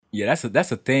Yeah,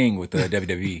 that's a thing with the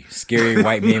WWE. Scary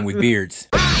white men with beards.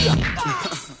 Go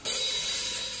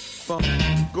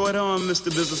ahead on,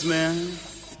 Mr. Businessman.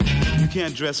 You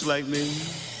can't dress like me.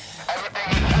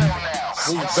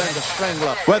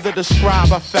 Whether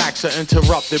describe our facts are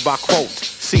interrupted by quotes,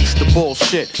 cease the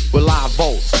bullshit with live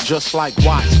volts, just like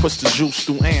Watts puts the juice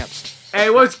through amps. Hey,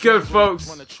 what's good,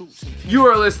 folks? You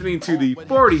are listening to the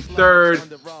 43rd,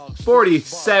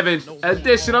 47th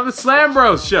edition of the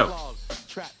Slambros Show.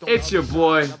 It's your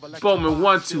boy,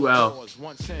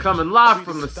 Bowman12L, coming live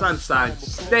from the Sunshine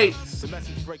State,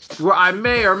 where I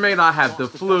may or may not have the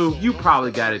flu. You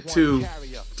probably got it too.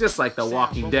 Just like The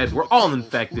Walking Dead, we're all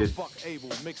infected.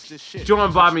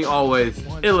 Joined by me always,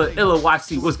 Illa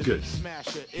YC. What's good?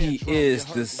 He is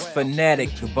the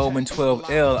fanatic, the Bowman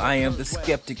 12L. I am the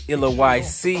skeptic, Illa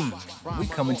YC. We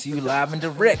coming to you live and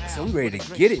direct, so we ready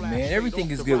to get it, man. Everything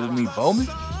is good with me, Bowman.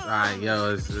 Alright,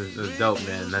 yo, it's dope,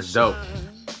 man. That's dope.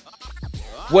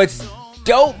 What's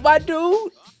dope, my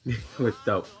dude? What's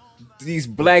dope? These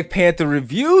Black Panther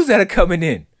reviews that are coming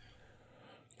in.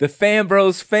 The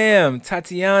Fanbros fam,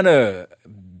 Tatiana,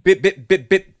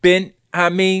 Ben,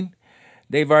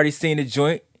 they've already seen the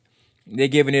joint. They're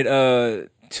giving it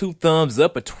 2 thumbs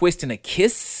up, a twist and a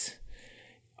kiss.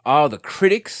 All the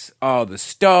critics, all the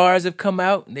stars have come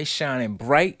out. They shining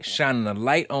bright, shining a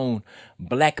light on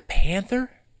Black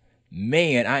Panther.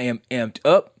 Man, I am amped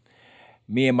up.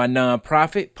 Me and my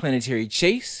nonprofit, Planetary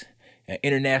Chase, an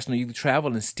international youth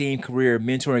travel and STEAM career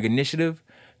mentoring initiative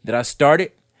that I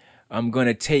started. I'm going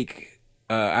to take,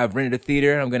 I've rented a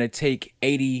theater. I'm going to take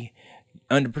 80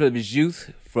 underprivileged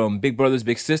youth from Big Brothers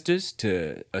Big Sisters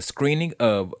to a screening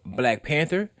of Black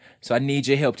Panther. So I need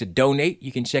your help to donate.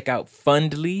 You can check out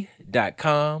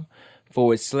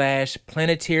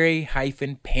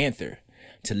fundly.com/planetary-panther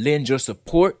to lend your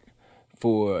support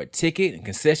for a ticket and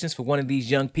concessions for one of these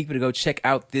young people to go check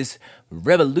out this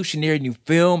revolutionary new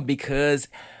film, because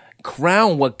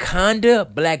Crown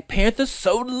Wakanda, Black Panther,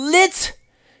 so lit.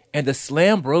 And the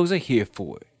Slambros are here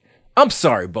for it. I'm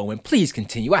sorry, Bowen. Please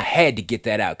continue. I had to get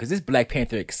that out because this Black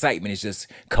Panther excitement has just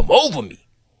come over me.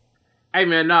 Hey,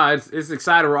 man, no, it's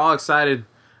exciting. We're all excited.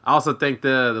 I also think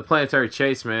the Planetary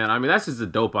Chase, man, I mean, that's just a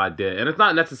dope idea. And it's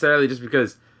not necessarily just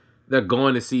because they're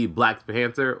going to see Black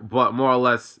Panther, but more or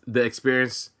less the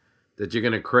experience that you're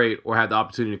going to create or have the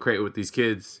opportunity to create with these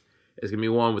kids is going to be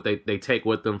one what they take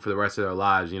with them for the rest of their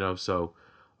lives, you know? So,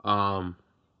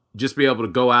 just be able to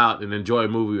go out and enjoy a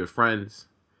movie with friends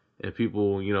and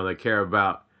people, you know, that care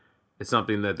about, it's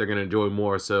something that they're going to enjoy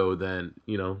more so than,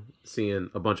 you know, seeing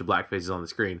a bunch of black faces on the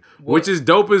screen, which is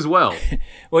dope as well.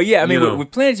 Well, yeah, I mean,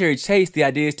 with Planetary Chase, the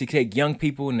idea is to take young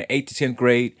people in the 8th to 10th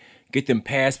grade, get them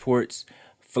passports,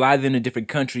 fly them to different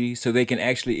countries so they can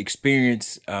actually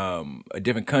experience a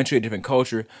different country, a different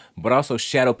culture, but also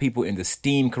shadow people in the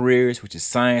STEAM careers, which is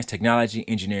science, technology,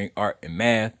 engineering, art, and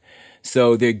math.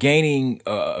 So they're gaining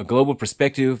a global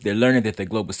perspective. They're learning that they're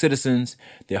global citizens.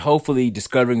 They're hopefully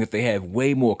discovering that they have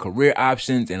way more career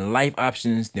options and life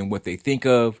options than what they think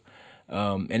of.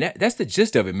 And that's the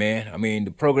gist of it, man. I mean,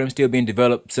 the program's still being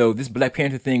developed. So this Black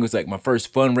Panther thing was like my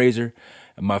first fundraiser,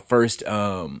 my first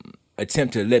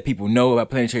attempt to let people know about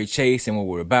Planetary Chase and what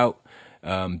we're about.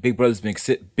 Big Brothers Big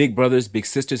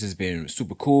Sisters has been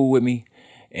super cool with me.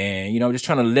 And, you know, just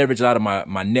trying to leverage a lot of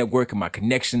my network and my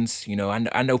connections. You know,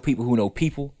 I know people who know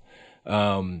people.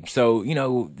 So, you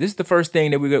know, this is the first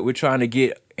thing that we're trying to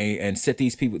get and set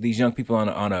these young people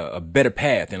on a better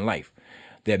path in life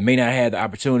that may not have the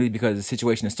opportunity because the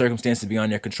situation and circumstances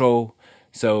beyond their control.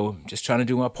 So just trying to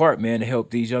do my part, man, to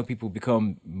help these young people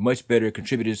become much better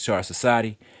contributors to our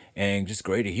society and just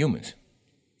greater humans.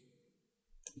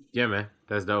 Yeah, man,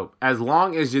 that's dope. As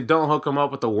long as you don't hook them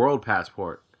up with a world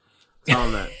passport. Tell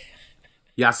them that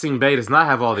Yasin Bey does not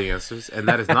have all the answers, and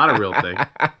that is not a real thing.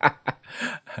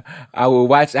 I will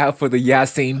watch out for the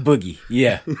Yasin Boogie.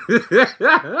 Yeah.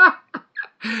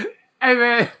 Hey,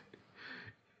 man.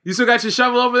 You still got your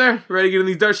shovel over there? Ready to get in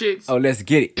these dirt sheets? Oh, let's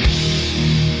get it.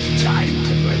 Time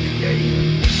to play the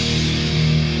game.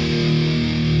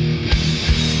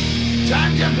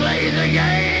 Time to play the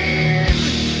game.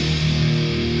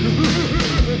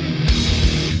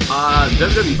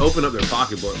 WWE opened up their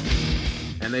pocketbook,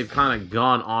 and they've kind of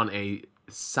gone on a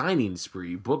signing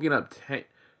spree, booking up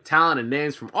talent and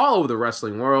names from all over the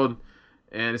wrestling world,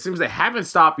 and it seems they haven't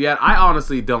stopped yet. I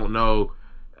honestly don't know,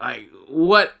 like,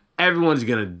 what everyone's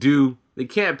gonna do. They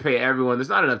can't pay everyone. There's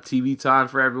not enough TV time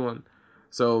for everyone.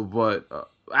 So, but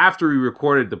after we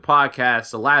recorded the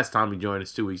podcast, the last time he joined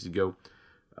us 2 weeks ago,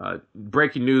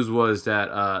 breaking news was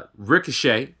that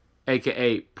Ricochet,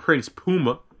 a.k.a. Prince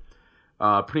Puma,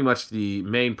 pretty much the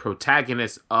main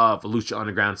protagonist of Lucha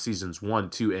Underground seasons 1,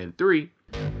 2, and 3,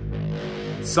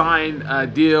 signed a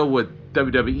deal with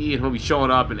WWE, and he'll be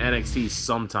showing up in NXT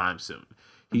sometime soon.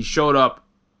 He showed up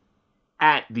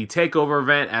at the TakeOver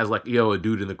event as like, a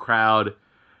dude in the crowd.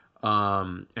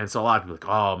 And so a lot of people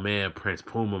are like, oh man, Prince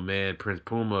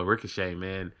Puma, Ricochet,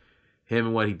 man. Him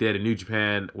and what he did in New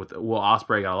Japan with Will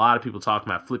Ospreay got a lot of people talking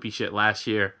about flippy shit last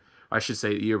year. Or I should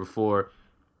say the year before.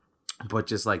 But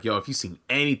just like, if you've seen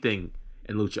anything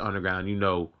in Lucha Underground,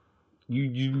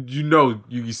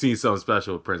 you've seen something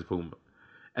special with Prince Puma.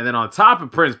 And then on top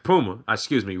of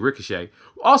Ricochet.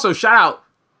 Also, shout out,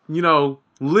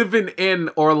 living in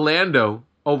Orlando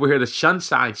over here, the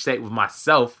Sunshine State with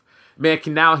myself. Man,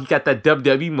 he got that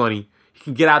WWE money. He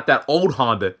can get out that old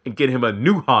Honda and get him a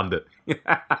new Honda.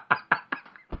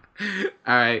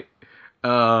 All right.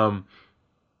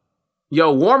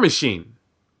 War Machine.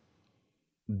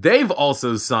 They've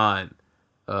also signed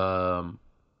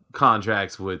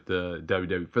contracts with the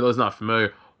WWE. For those not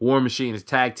familiar, War Machine is a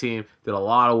tag team, did a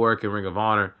lot of work in Ring of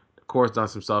Honor. Of course, done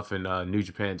some stuff in New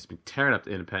Japan. Just been tearing up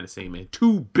the independent scene, man.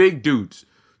 Two big dudes.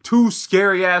 Two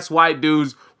scary-ass white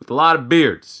dudes with a lot of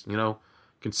beards,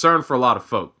 concern for a lot of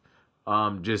folk.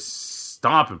 Just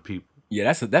stomping people.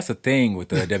 Yeah, that's a thing with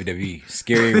the WWE.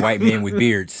 Scary white men with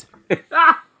beards.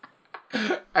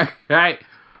 All right.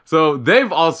 So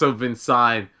they've also been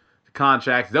signed to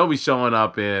contracts. They'll be showing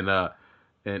up in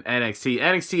NXT.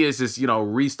 NXT is just,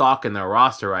 restocking their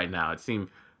roster right now. It seemed,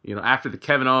 after the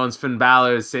Kevin Owens, Finn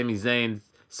Balor, Sami Zayn,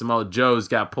 Samoa Joe's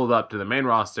got pulled up to the main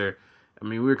roster. I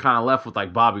mean, we were kind of left with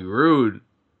like Bobby Roode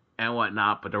and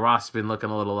whatnot, but the roster's been looking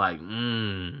a little like,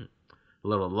 a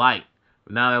little light.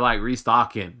 But now they're like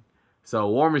restocking. So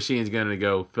War Machine's going to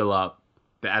go fill up.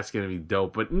 That's going to be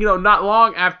dope. But, not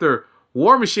long after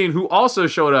War Machine, who also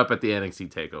showed up at the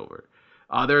NXT TakeOver,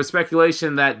 there was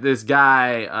speculation that this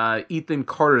guy, Ethan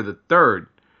Carter III,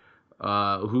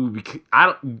 who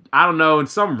I don't know, in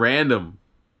some random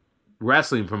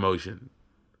wrestling promotion,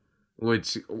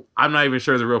 which I'm not even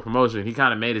sure is a real promotion, he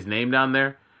kind of made his name down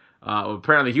there.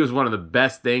 Apparently, he was one of the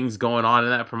best things going on in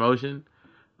that promotion.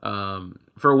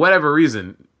 For whatever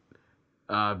reason,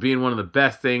 being one of the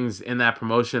best things in that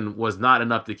promotion was not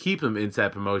enough to keep him in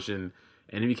that promotion,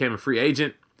 and he became a free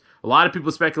agent. A lot of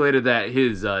people speculated that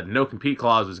his no-compete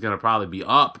clause was going to probably be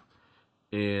up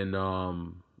after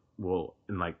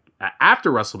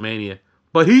WrestleMania,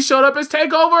 but he showed up as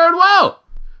TakeOver as well.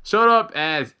 Showed up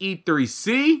as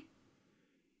E3C,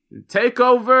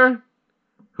 TakeOver.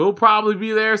 He'll probably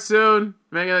be there soon,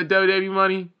 making that WWE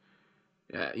money.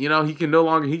 He can no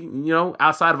longer,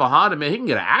 outside of a Honda, man, he can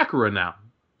get an Acura now.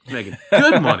 He's making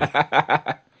good money.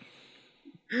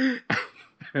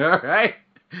 All right.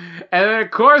 And then,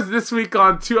 of course, this week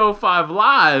on 205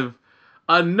 Live,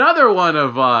 another one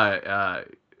of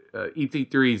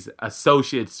ET3's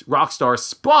associates, Rockstar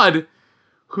Spud,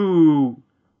 who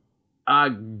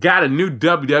got a new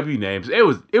WWE name.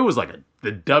 It was like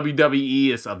the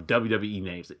WWE-est of WWE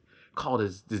names. It called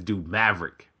this dude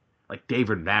Maverick, like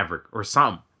David Maverick or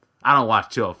something. I don't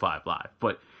watch 205 Live,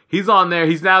 but he's on there.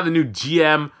 He's now the new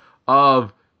GM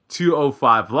of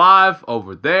 205 Live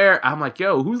over there. I'm like,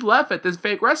 who's left at this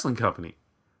fake wrestling company?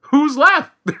 Who's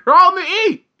left? They're all in the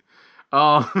E.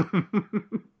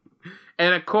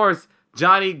 And of course,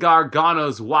 Johnny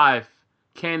Gargano's wife,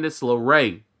 Candice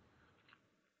LeRae,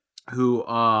 who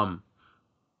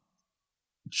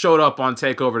showed up on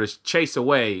TakeOver to chase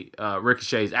away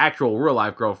Ricochet's actual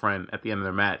real-life girlfriend at the end of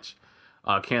their match,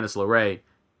 Candice LeRae.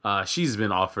 She's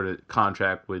been offered a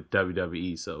contract with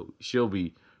WWE, so she'll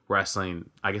be wrestling,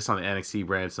 I guess, on the NXT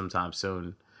brand sometime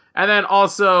soon. And then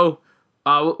also,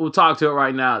 we'll talk to it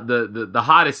right now. The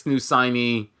hottest new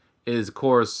signee is, of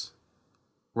course,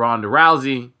 Ronda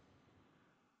Rousey,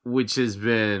 which has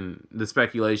been the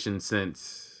speculation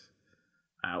since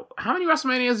how many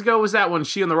WrestleManias ago was that when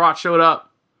she and The Rock showed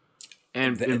up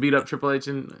and beat up Triple H?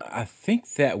 I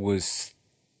think that was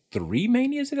 3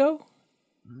 Manias ago.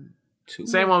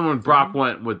 Same one when Brock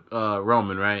went with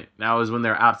Roman, right? That was when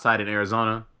they're outside in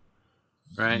Arizona,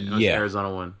 right? That was the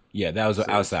Arizona one. Yeah, that was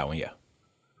the outside one, yeah.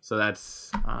 So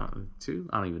that's 2?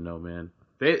 I don't even know, man.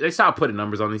 They stopped putting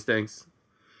numbers on these things,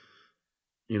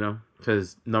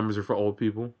 because numbers are for old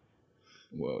people.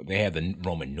 Well, they have the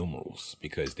Roman numerals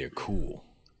because they're cool.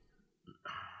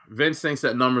 Vince thinks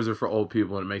that numbers are for old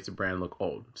people and it makes the brand look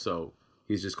old. So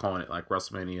he's just calling it like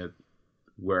WrestleMania,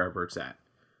 wherever it's at.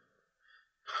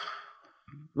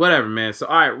 Whatever, man. So,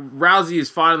 all right, Rousey is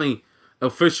finally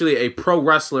officially a pro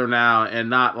wrestler now and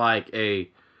not like a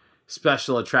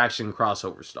special attraction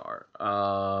crossover star.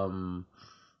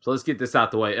 So let's get this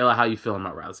out the way. Ella, how you feeling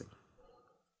about Rousey?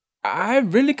 I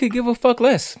really could give a fuck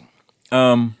less.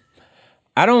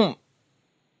 I don't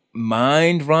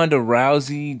mind Ronda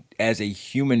Rousey as a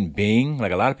human being.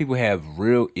 Like, a lot of people have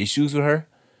real issues with her,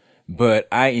 but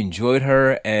I enjoyed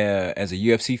her as a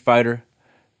UFC fighter.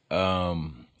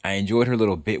 I enjoyed her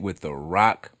little bit with The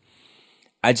Rock.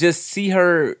 I just see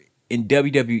her in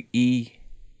WWE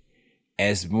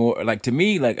as more, like, to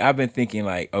me, like, I've been thinking,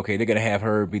 like, okay, they're gonna have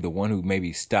her be the one who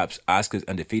maybe stops Asuka's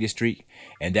undefeated streak,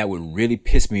 and that would really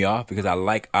piss me off because I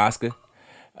like Asuka.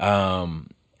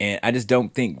 And I just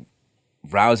don't think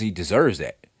Rousey deserves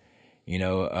that. You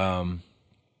know,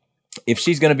 if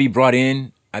she's going to be brought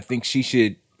in, I think she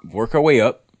should work her way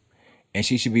up, and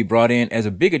she should be brought in as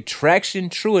a big attraction,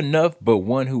 true enough, but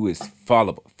one who is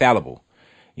fallible,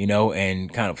 you know,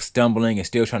 and kind of stumbling and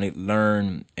still trying to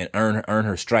learn and earn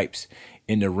her stripes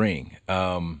in the ring.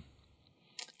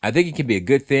 I think it can be a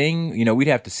good thing. You know, we'd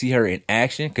have to see her in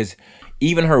action, because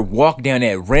even her walk down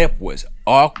that ramp was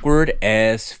awkward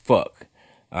as fuck.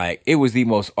 Like, it was the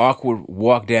most awkward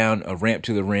walk down a ramp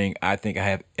to the ring I think I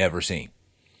have ever seen.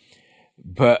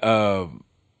 But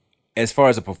as far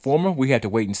as a performer, we have to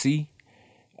wait and see.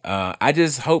 I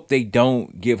just hope they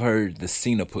don't give her the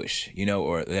Cena push, you know,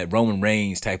 or that Roman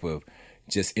Reigns type of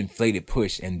just inflated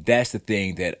push. And that's the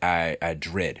thing that I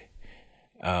dread.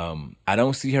 I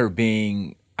don't see her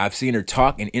being, I've seen her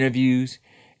talk in interviews,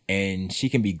 and she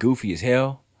can be goofy as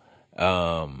hell.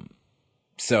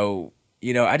 So,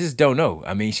 you know, I just don't know.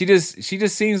 I mean, she just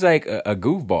seems like a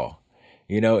goofball,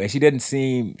 you know, and she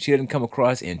doesn't come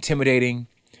across intimidating.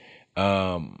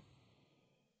 And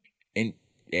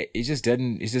it's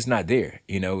just not there,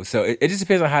 you know. So it just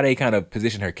depends on how they kind of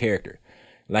position her character.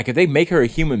 Like, if they make her a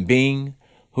human being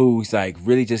who's like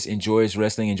really just enjoys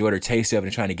wrestling, enjoyed her taste of it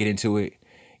and trying to get into it,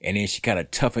 and then she kind of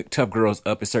tough girls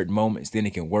up at certain moments, then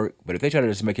it can work. But if they try to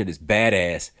just make her this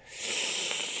badass,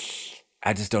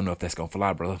 I just don't know if that's gonna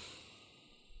fly, brother.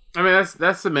 I mean,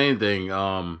 that's the main thing.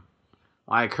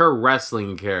 Like, her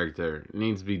wrestling character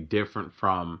needs to be different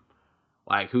from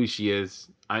like who she is.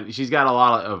 She's got a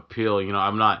lot of appeal. You know,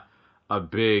 I'm not a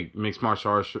big mixed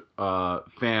martial arts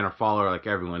fan or follower like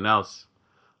everyone else,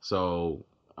 so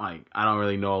like I don't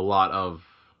really know a lot of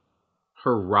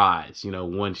her rise. You know,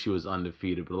 when she was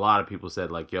undefeated, but a lot of people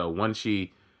said like, yo, when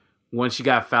she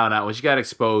got found out, when she got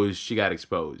exposed, she got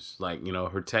exposed. Like, you know,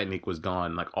 her technique was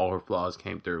gone. Like, all her flaws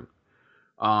came through.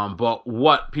 But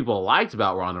what people liked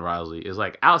about Ronda Rousey is,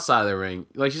 like, outside of the ring,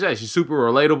 like she said, she's super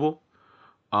relatable.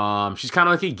 She's kind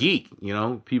of like a geek, you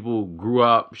know.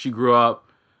 She grew up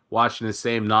watching the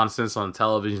same nonsense on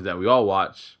television that we all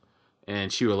watch,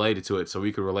 and she related to it, so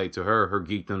we could relate to her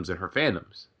geekdoms and her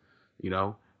fandoms, you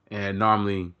know. And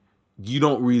normally, you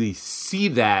don't really see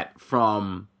that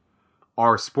from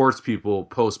our sports people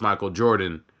post Michael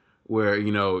Jordan, where,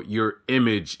 you know, your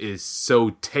image is so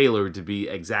tailored to be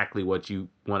exactly what you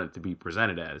want it to be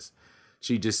presented as.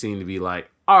 She just seemed to be like,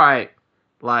 all right,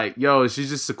 like, yo, she's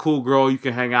just a cool girl you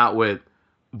can hang out with,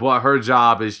 but her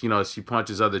job is, you know, she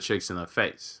punches other chicks in the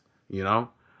face, you know?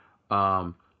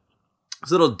 It's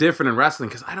a little different in wrestling,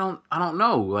 because I don't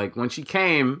know. Like, when she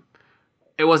came,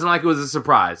 it wasn't like it was a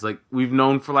surprise. Like, we've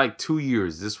known for like 2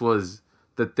 years this was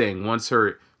the thing. Once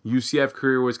her UCF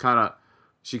career was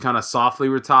she kind of softly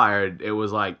retired, it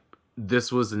was like,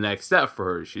 this was the next step for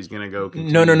her. She's going to go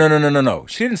continue. No.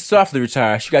 She didn't softly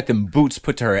retire. She got them boots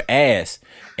put to her ass,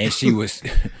 and she was...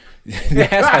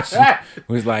 that's how she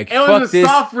was like, it was a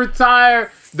soft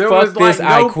retire. There was like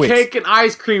no cake and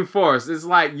ice cream for us. It's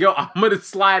like, yo, I'm going to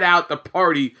slide out the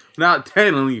party not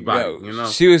telling anybody, you know?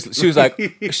 She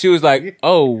was like,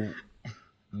 oh,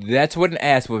 that's what an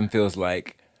ass woman feels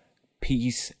like.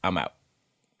 Peace, I'm out.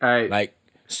 All right. Like,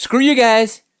 screw you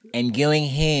guys, I'm going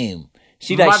home.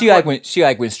 She went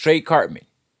straight Cartman.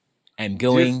 I'm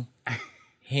going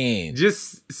home.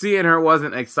 Just seeing her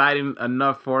wasn't exciting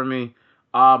enough for me.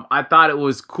 I thought it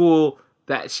was cool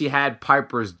that she had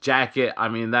Piper's jacket. I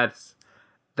mean, that's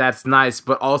nice,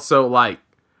 but also, like,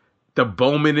 the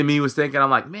Bowman in me was thinking,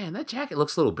 I'm like, man, that jacket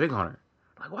looks a little big on her.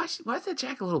 Like, why is that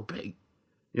jacket a little big?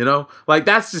 You know, like,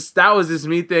 that was just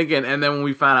me thinking. And then when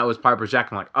we found out it was Piper's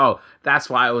jacket, I'm like, oh, that's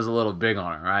why it was a little big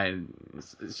on her, right?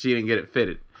 She didn't get it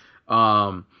fitted.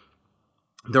 The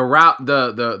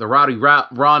Rowdy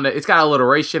Ronda, it's got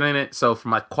alliteration in it. So for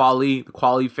my the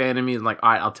quality fan in me is like,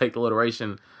 all right, I'll take the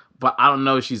alliteration. But I don't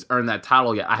know if she's earned that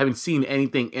title yet. I haven't seen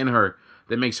anything in her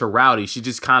that makes her rowdy. She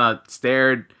just kind of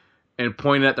stared and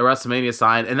pointed at the WrestleMania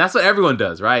sign. And that's what everyone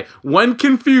does, right? When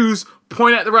confused,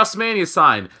 point at the WrestleMania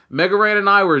sign. Mega Ran and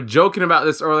I were joking about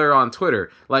this earlier on Twitter.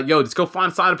 Like, yo, just go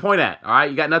find a sign to point at. All right,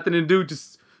 you got nothing to do.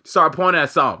 start pointing at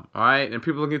something, all right? And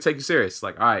people are going to take you serious.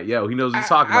 Like, all right, yo, he knows what he's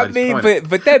talking about. I mean,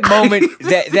 but that moment,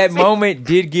 that moment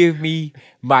did give me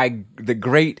the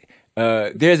great,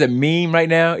 there's a meme right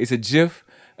now. It's a GIF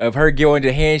of her going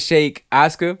to handshake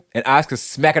Oscar and Oscar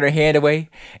smacking her hand away.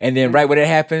 And then right when it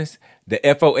happens, the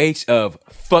FOH of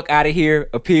fuck out of here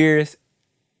appears.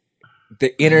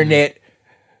 The internet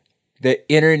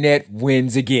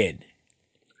wins again.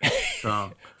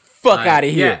 So, fuck out of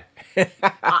here. Yeah.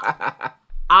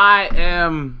 I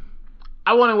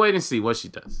want to wait and see what she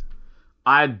does.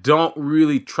 I don't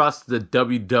really trust the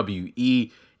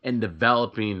WWE in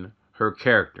developing her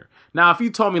character. Now, if you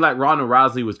told me like Ronda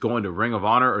Rousey was going to Ring of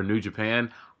Honor or New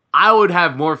Japan, I would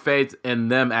have more faith in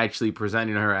them actually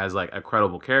presenting her as like a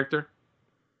credible character,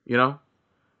 you know?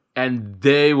 And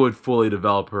they would fully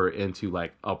develop her into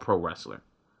like a pro wrestler.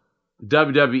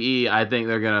 WWE, I think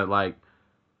they're gonna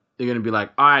be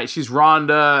like, all right, she's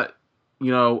Ronda.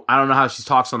 You know, I don't know how she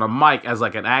talks on a mic as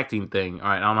like an acting thing. All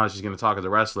right, I don't know how she's gonna talk as a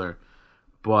wrestler,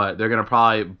 but they're gonna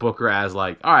probably book her as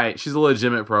like, all right, she's a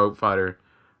legitimate pro fighter.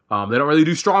 They don't really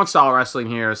do strong style wrestling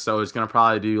here, so it's gonna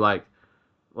probably do like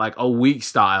a weak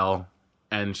style,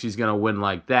 and she's gonna win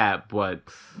like that. But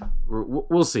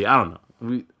we'll see. I don't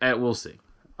know. We'll see.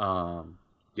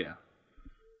 Yeah.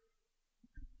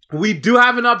 We do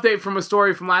have an update from a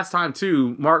story from last time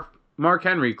too. Mark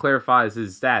Henry clarifies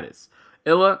his status.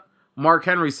 Illa, Mark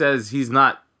Henry says he's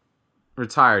not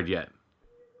retired yet.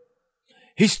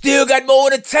 He still got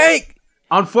more in the tank.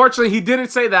 Unfortunately, he didn't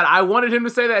say that. I wanted him to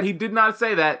say that. He did not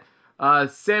say that.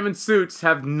 Salmon suits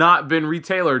have not been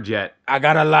retailored yet. I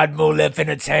got a lot more left in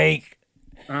the tank.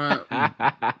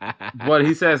 But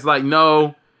he says, like,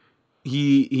 no,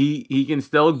 he can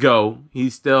still go. He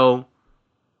still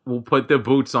will put the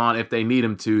boots on if they need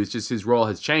him to. It's just his role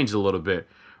has changed a little bit.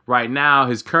 Right now,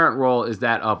 his current role is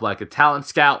that of like a talent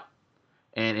scout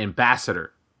and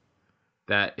ambassador.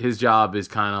 That his job is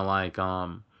kind of like,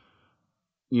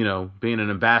 being an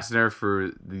ambassador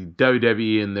for the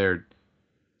WWE and their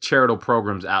charitable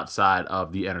programs outside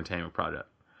of the entertainment product.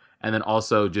 And then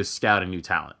also just scouting new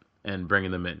talent and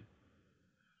bringing them in.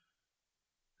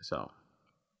 So,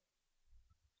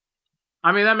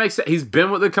 I mean, that makes sense. He's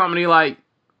been with the company like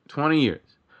 20 years.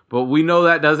 But we know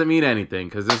that doesn't mean anything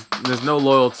because there's no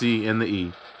loyalty in the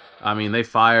E. I mean, they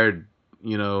fired,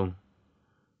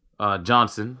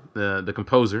 Johnson, the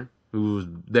composer, who was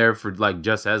there for like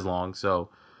just as long. So,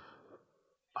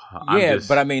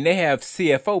 but I mean, they have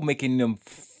CFO making them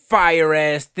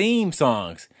fire-ass theme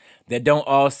songs that don't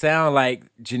all sound like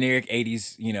generic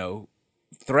 80s,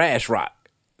 thrash rock.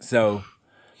 So,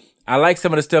 I like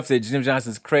some of the stuff that Jim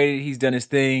Johnson's created. He's done his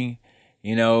thing.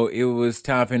 It was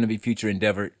time for him to be future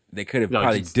endeavored. They could have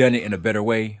probably done it in a better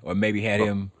way, or maybe had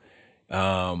him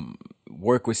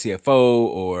work with CFO,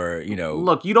 or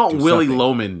Look, you don't Willie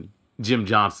Loman Jim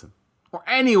Johnson or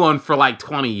anyone for like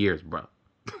 20 years, bro.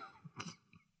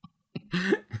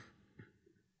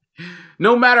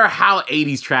 No matter how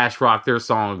 80s trash rock their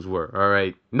songs were, all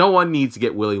right? No one needs to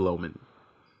get Willie Loman.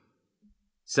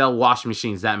 Sell washing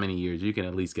machines that many years, you can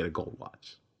at least get a gold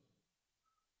watch.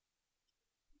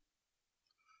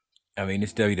 I mean,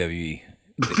 it's WWE.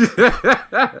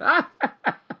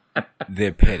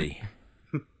 They're petty.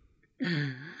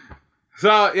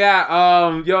 So,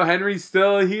 yeah, Henry's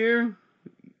still here.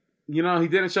 He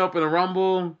didn't show up in the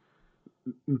Rumble.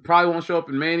 He probably won't show up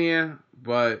in Mania,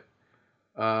 but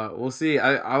we'll see.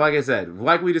 I like I said,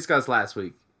 like we discussed last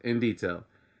week in detail,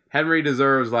 Henry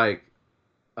deserves like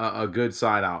a good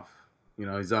sign off.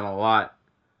 He's done a lot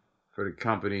for the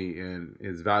company, and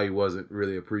his value wasn't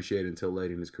really appreciated until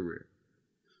late in his career.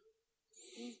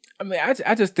 I mean,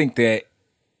 I just think that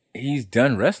he's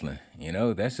done wrestling.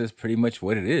 That's just pretty much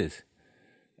what it is.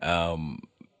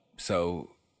 So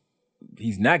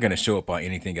he's not going to show up on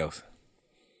anything else.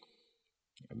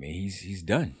 I mean, he's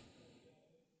done.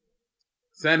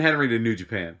 Send Henry to New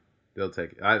Japan. They'll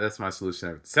take it. That's my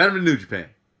solution. Send him to New Japan.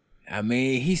 I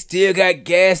mean, he still got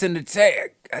gas in the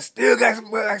tank. I still got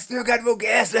more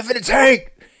gas left in the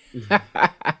tank.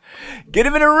 Get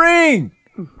him in the ring.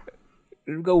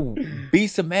 Go beat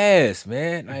some ass,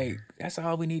 man. Like, that's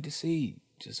all we need to see.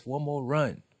 Just one more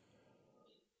run.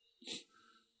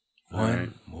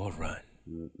 One more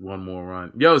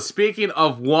run. Yo, speaking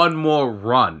of one more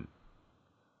run,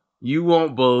 you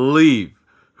won't believe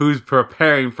who's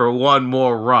preparing for one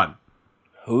more run.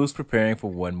 Who's preparing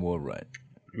for one more run?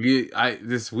 We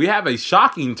have a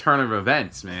shocking turn of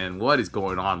events, man. What is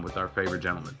going on with our favorite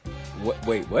gentleman?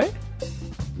 Wait, what?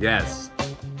 Yes,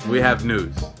 we have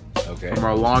news. Okay. From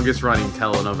our longest running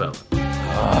telenovela.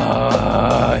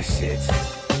 Oh, shit.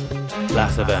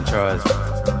 Last event, Charles.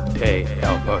 Hey,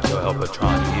 Alberto El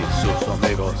Patron y sus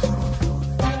amigos.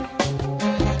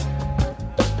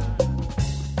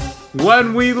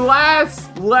 When we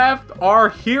last left our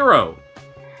hero,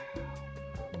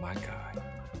 My God.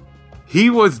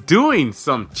 he was doing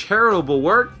some charitable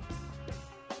work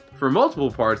for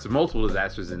multiple parts of multiple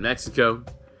disasters in Mexico,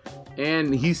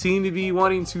 and he seemed to be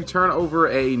wanting to turn over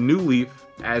a new leaf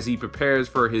as he prepares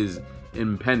for his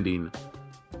impending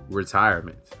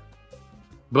retirement.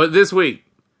 But this week,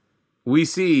 we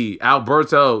see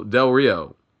Alberto Del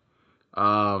Rio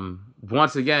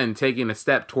once again taking a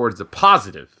step towards the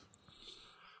positive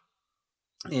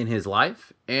in his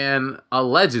life, and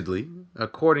allegedly,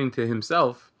 according to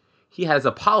himself, he has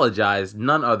apologized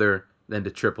none other than to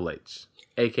Triple H,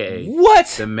 aka What?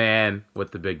 the man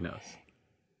with the big nose.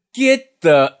 Get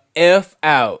the F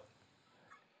out.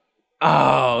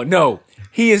 Oh, no.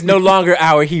 He is no longer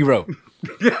our hero.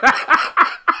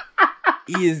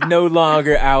 He is no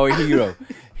longer our hero.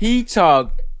 He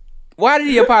talked. Why did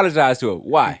he apologize to him?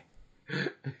 Why?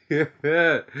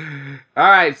 All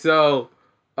right, so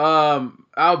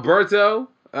Alberto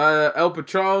El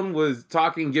Patron was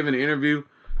giving an interview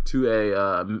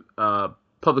to a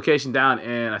publication down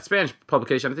in a Spanish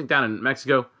publication, I think down in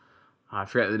Mexico. I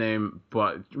forget the name,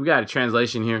 but we got a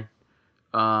translation here.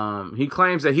 He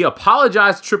claims that he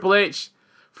apologized to Triple H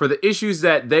for the issues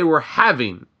that they were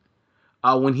having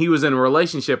when he was in a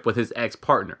relationship with his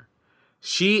ex-partner.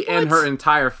 She and her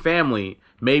entire family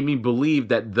made me believe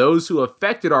that those who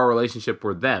affected our relationship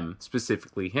were them,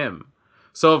 specifically him.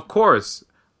 So, of course,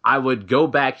 I would go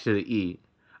back to the E.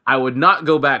 I would not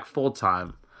go back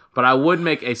full-time, but I would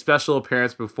make a special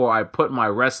appearance before I put my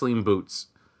wrestling boots.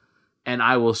 And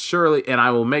I will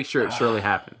make sure it surely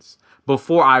happens.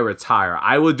 Before I retire,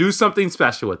 I will do something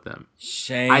special with them.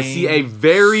 Shame. I see a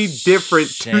very different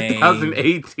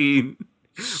 2018.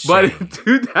 But in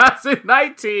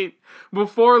 2019,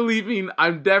 before leaving,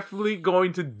 I'm definitely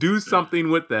going to do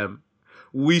something with them.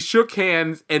 We shook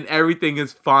hands and everything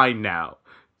is fine now.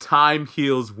 Time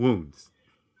heals wounds.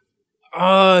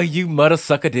 Oh, you mother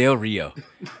sucker Del Rio.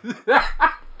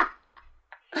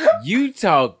 You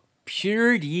talk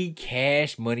purity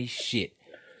cash money shit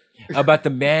about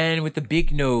the man with the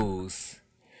big nose.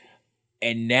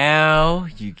 And now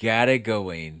you gotta go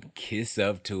and kiss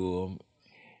up to him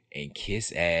and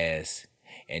kiss ass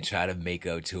and try to make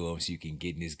up to him so you can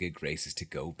get in his good graces to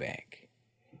go back.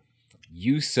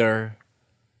 You, sir,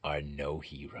 are no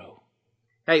hero.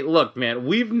 Hey, look, man,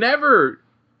 we've never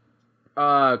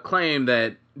claimed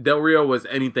that Del Rio was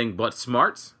anything but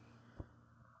smart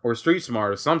or street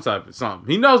smart or some type of something.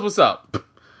 He knows what's up.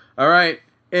 All right.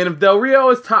 And if Del Rio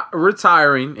is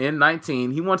retiring in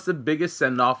 19, he wants the biggest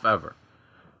send-off ever.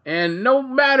 And no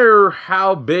matter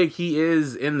how big he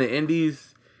is in the indies,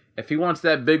 if he wants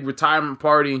that big retirement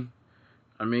party,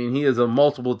 I mean, he is a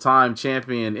multiple-time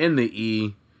champion in the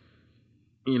E.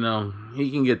 You know,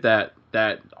 he can get that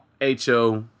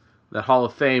HO, that Hall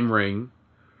of Fame ring.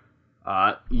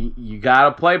 You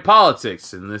gotta play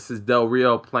politics, and this is Del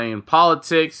Rio playing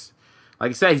politics. Like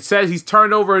I said, he says he's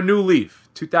turned over a new leaf.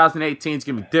 2018 is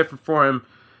gonna be different for him,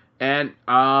 and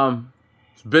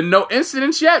there's been no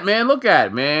incidents yet, man. Look at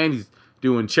it, man. He's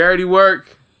doing charity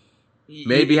work.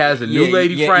 Maybe has a new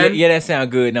lady friend. Yeah, that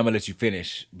sounds good, and I'm gonna let you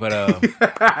finish. But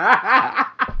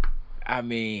I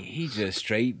mean, he just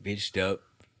straight bitched up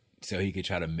so he could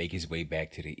try to make his way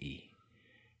back to the E.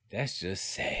 That's just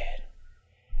sad.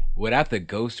 Without the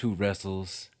ghost who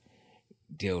wrestles,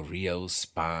 Del Rio's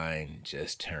spine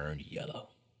just turned yellow.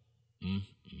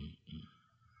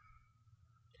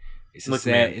 It's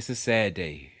a sad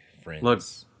day, friends. Look,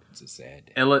 it's a sad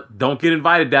day. And look, don't get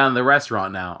invited down to the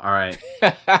restaurant now. All right.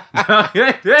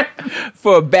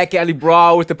 For a back alley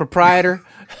brawl with the proprietor.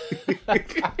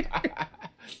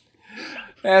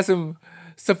 Have some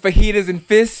fajitas and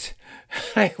fists.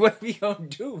 Like, what are we gonna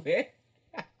do, man?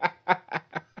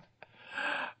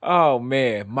 Oh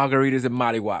man, margaritas and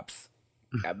mollywops.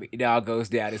 I mean, it all goes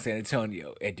down in San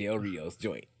Antonio at Del Rio's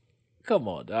joint. Come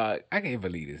on, dog. I can't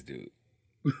believe this dude.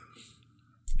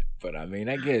 But I mean,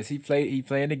 I guess he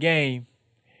playing the game,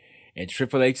 and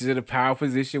Triple H is in a power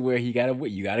position where you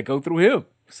gotta go through him.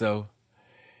 So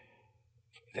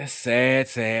that's sad.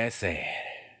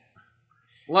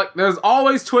 Look, there's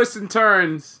always twists and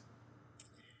turns.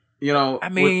 You know, I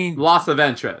mean, with loss of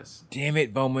interest. Damn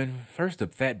it, Bowman. First the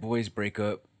Fat Boys break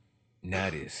up.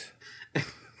 Now this.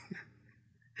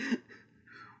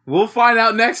 We'll find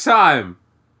out next time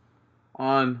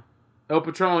on El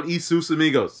Patron y sus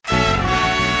amigos.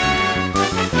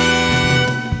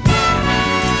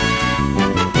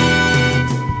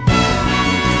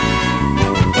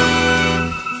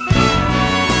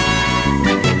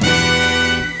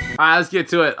 right, let's get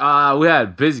to it. We had a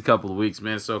busy couple of weeks,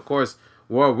 man. So, of course,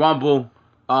 Royal Rumble.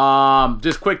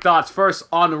 Just quick thoughts first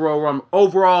on the Royal Rumble.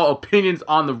 Overall opinions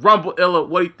on the Rumble. Illa,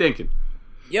 what are you thinking?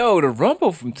 Yo, the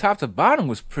Rumble from top to bottom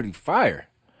was pretty fire.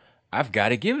 I've got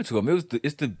to give it to him.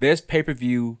 It's the best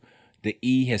pay-per-view the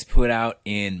E has put out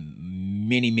in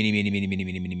many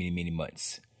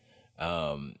months.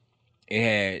 It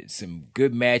had some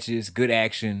good matches, good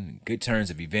action, good turns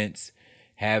of events.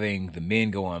 Having the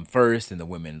men go on first and the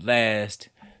women last,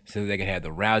 so they could have the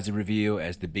Rousey reveal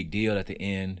as the big deal at the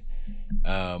end.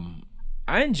 I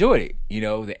enjoyed it. You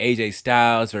know, the AJ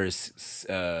Styles versus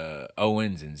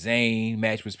Owens and Zayn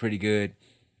match was pretty good.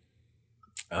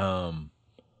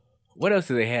 What else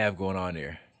do they have going on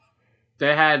there?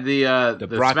 They had the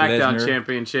SmackDown Lesnar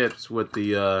championships with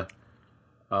the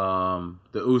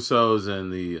Usos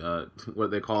and the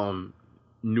what they call them,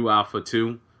 New Alpha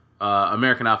 2,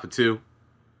 American Alpha 2,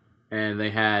 and they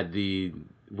had the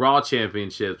Raw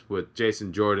championships with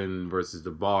Jason Jordan versus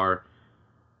The Bar.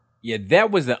 Yeah,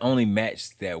 that was the only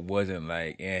match that wasn't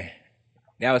like,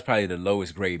 That was probably the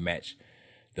lowest grade match.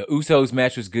 The Usos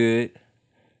match was good.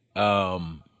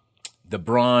 The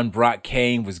Braun Brock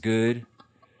Kane was good.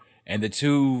 And the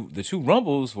two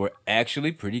Rumbles were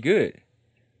actually pretty good.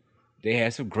 They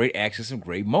had some great action, some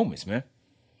great moments, man.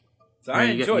 So I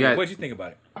enjoyed it. What'd you think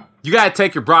about it? You gotta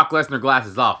take your Brock Lesnar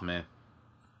glasses off, man.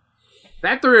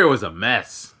 That 3 was a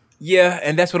mess. Yeah,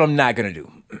 and that's what I'm not gonna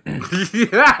do.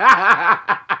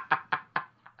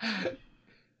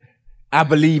 I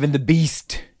believe in the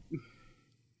beast.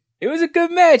 It was a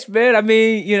good match, man. I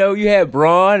mean, you know, you had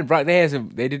Braun and Brock.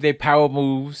 They did their power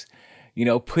moves, you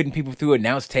know, putting people through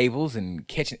announce tables and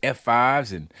catching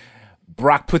F5s. And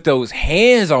Brock put those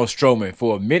hands on Strowman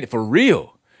for a minute, for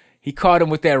real. He caught him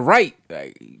with that right,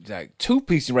 like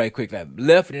two-piecing right quick, like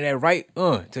left and that right,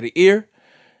 to the ear.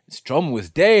 Strowman was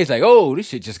dazed, like, oh, this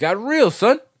shit just got real,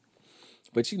 son.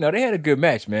 But, you know, they had a good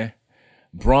match, man.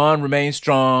 Braun remained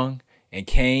strong, and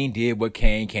Kane did what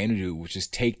Kane came to do, which is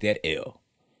take that L.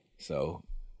 So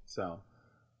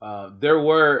there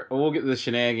were, we'll get to the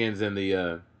shenanigans and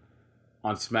the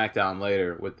on SmackDown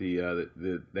later with the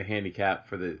handicap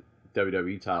for the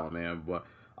WWE title, man. But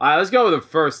all right, let's go with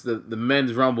the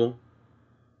men's Rumble,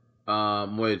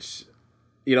 which,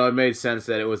 you know, it made sense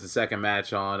that it was the second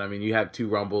match on. I mean, you have 2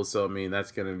 Rumbles, so I mean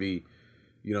that's gonna be,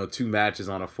 you know, 2 matches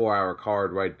on a 4-hour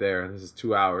card right there. This is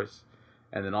 2 hours.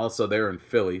 And then also they're in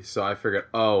Philly, so I figured,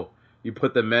 you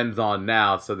put the men's on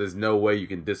now, so there's no way you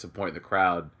can disappoint the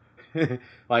crowd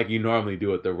like you normally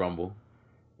do at the Rumble.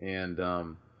 And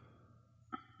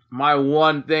my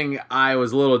one thing I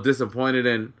was a little disappointed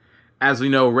in, as we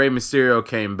know, Rey Mysterio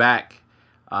came back.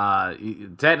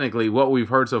 Technically, what we've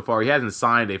heard so far, he hasn't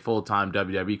signed a full-time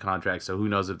WWE contract, so who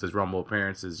knows if this Rumble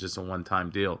appearance is just a one-time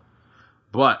deal.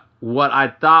 But what I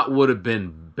thought would have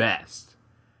been best,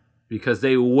 because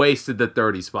they wasted the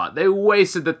 30 spot. They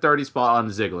wasted the 30 spot on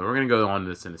Ziggler. We're going to go on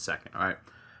this in a second, all right?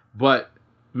 But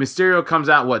Mysterio comes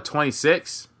out,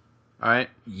 26? All right?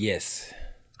 Yes.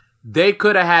 They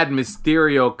could have had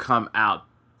Mysterio come out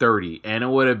 30, and it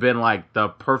would have been like the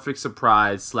perfect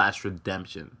surprise /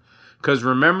 redemption. Because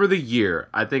remember the year,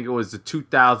 I think it was the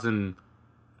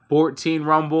 2014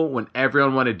 Rumble, when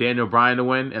everyone wanted Daniel Bryan to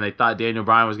win, and they thought Daniel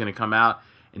Bryan was going to come out,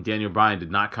 and Daniel Bryan did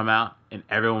not come out, and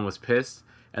everyone was pissed.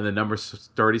 And the number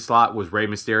 30 slot was Rey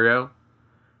Mysterio,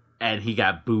 and he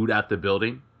got booed out the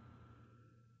building.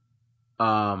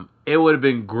 It would have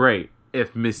been great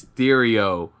if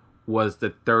Mysterio was the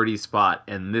 30 spot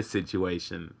in this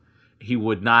situation. He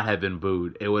would not have been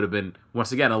booed. It would have been,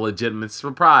 once again, a legitimate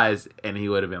surprise, and he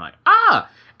would have been like,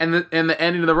 and the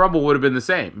ending of the Rumble would have been the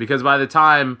same, because by the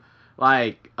time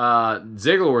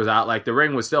Ziggler was out, the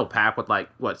ring was still packed with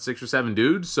 6 or 7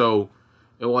 dudes, so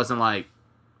it wasn't like,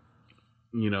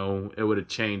 you know, it would have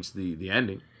changed the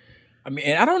ending. I mean,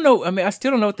 and I don't know. I mean, I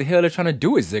still don't know what the hell they're trying to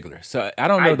do with Ziggler. So I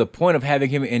don't know the point of having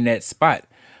him in that spot.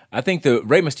 I think the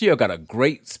Rey Mysterio got a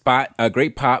great spot, a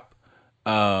great pop.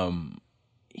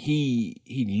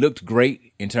 He looked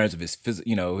great in terms of his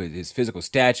physical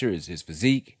stature, his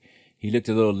physique. He looked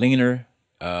a little leaner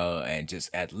and just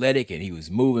athletic, and he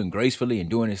was moving gracefully and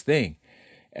doing his thing.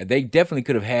 And they definitely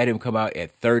could have had him come out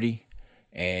at 30,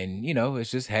 and you know,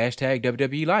 it's just hashtag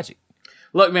WWE logic.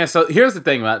 Look, man, so here's the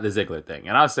thing about the Ziggler thing,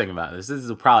 and I was thinking about this. This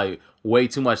is probably way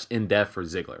too much in-depth for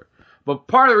Ziggler. But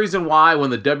part of the reason why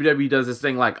when the WWE does this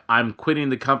thing like, I'm quitting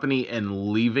the company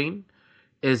and leaving,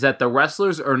 is that the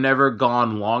wrestlers are never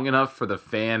gone long enough for the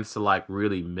fans to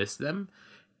really miss them,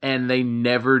 and they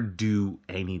never do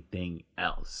anything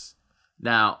else.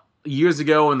 Now, years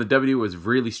ago when the WWE was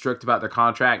really strict about their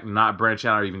contract, not branching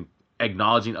out or even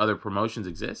acknowledging other promotions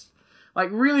exist,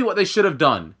 really what they should have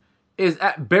done is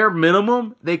at bare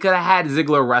minimum, they could have had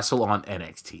Ziggler wrestle on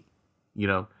NXT. You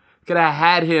know? Could have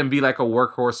had him be like a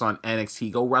workhorse on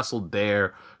NXT. Go wrestle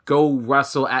there. Go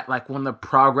wrestle at like one of the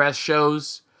Progress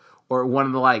shows or one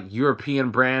of the like European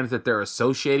brands that they're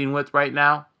associating with right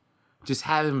now. Just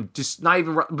have him just not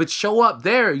even, but show up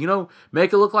there, you know,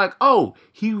 make it look like, oh,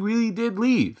 he really did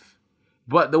leave.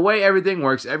 But the way everything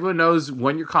works, everyone knows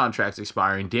when your contract's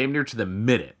expiring, damn near to the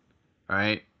minute, all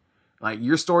right? Like,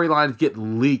 your storylines get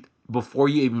leaked before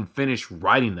you even finish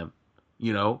writing them,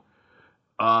 you know?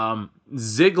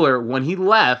 Ziggler, when he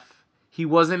left, he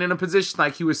wasn't in a position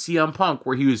like he was CM Punk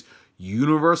where he was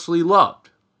universally loved.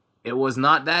 It was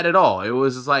not that at all. It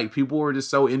was just like people were just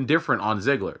so indifferent on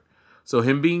Ziggler. So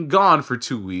him being gone for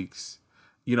 2 weeks,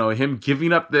 you know, him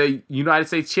giving up the United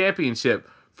States Championship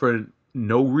for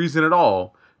no reason at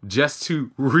all, just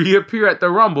to reappear at the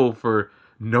Rumble for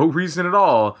no reason at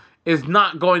all, is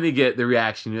not going to get the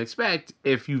reaction you expect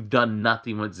if you've done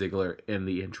nothing with Ziggler in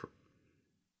the intro.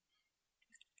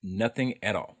 Nothing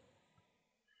at all.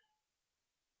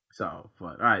 So,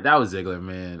 but, all right, that was Ziggler,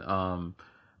 man.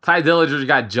 Ty Dillinger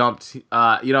got jumped.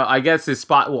 You know, I guess his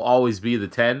spot will always be the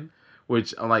 10,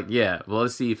 which I'm like, yeah, well,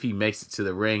 let's see if he makes it to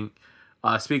the ring.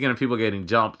 Speaking of people getting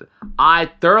jumped, I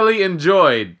thoroughly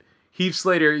enjoyed Heath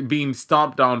Slater being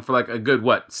stomped on for like a good,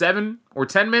 7 or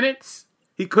 10 minutes?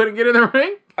 He couldn't get in the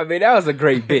ring? I mean, that was a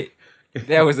great bit.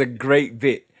 That was a great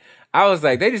bit. I was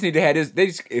like, they just need to have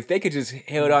this. If they could just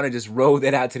held on and just roll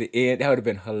that out to the end, that would have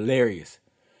been hilarious.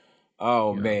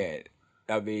 Oh, man.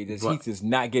 I mean, Heath is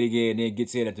not getting in, then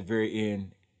gets in at the very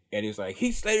end, and he's like,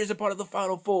 Heath Slater's a part of the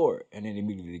Final Four, and then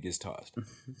immediately gets tossed.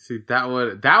 See, that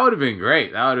would have been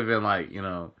great. That would have been like, you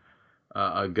know,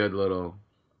 a good little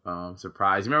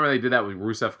surprise. You remember they did that with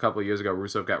Rusev a couple of years ago?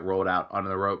 Rusev got rolled out onto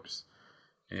the ropes,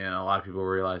 and a lot of people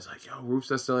realized, like, yo,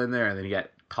 Rusev's still in there, and then he got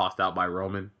tossed out by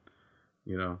Roman.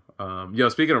 You know,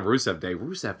 speaking of Rusev Day,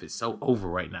 Rusev is so over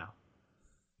right now.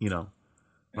 You know,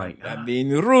 like I mean,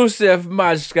 Rusev,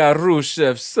 Mashka,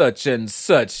 Rusev, such and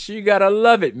such. You gotta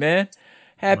love it, man.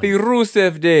 Happy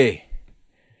Rusev Day.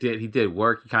 He did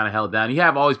work. He kind of held down. You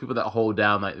have all these people that hold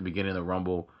down like the beginning of the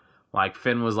Rumble. Like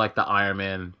Finn was like the Iron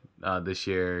Man this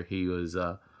year. He was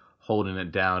holding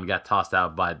it down. Got tossed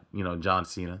out by John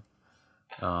Cena.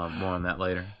 More on that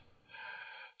later.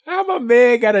 How my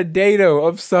man got a day though?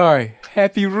 I'm sorry.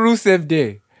 Happy Rusev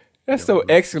Day. That's so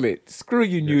excellent. Screw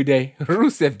you, New Day.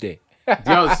 Rusev Day.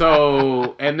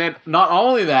 So and then not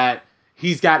only that,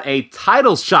 he's got a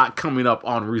title shot coming up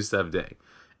on Rusev Day.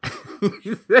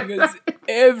 Because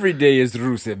every day is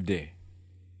Rusev Day.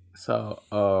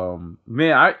 So,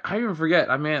 man, I even forget.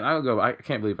 I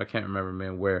can't believe I can't remember,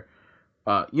 man, where,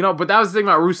 but that was the thing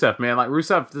about Rusev, man. Like,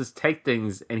 Rusev just take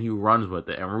things and he runs with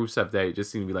it. And Rusev Day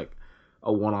just seemed to be like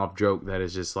a one-off joke that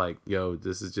is just like, yo,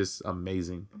 this is just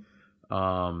amazing.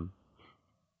 But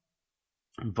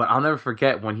I'll never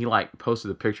forget when he like posted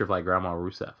a picture of like Grandma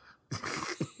Rusev.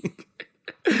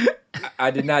 I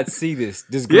did not see this.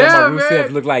 Does Grandma Rusev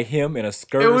look like him in a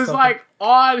skirt? It was or something? like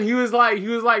odd. He was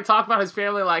like talking about his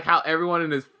family, like how everyone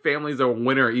in his family is a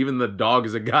winner. Even the dog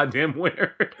is a goddamn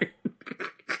winner.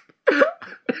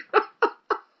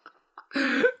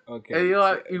 Okay.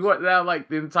 And he went down like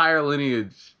the entire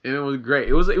lineage, and it was great.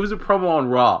 It was a promo on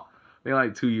Raw, I think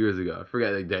like 2 years ago. I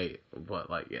forget the date, but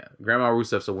like yeah, Grandma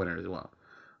Rusev's a winner as well.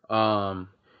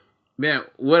 Man,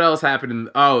 what else happened?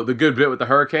 The good bit with the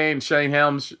Hurricane. Shane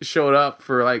Helms showed up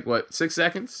for like 6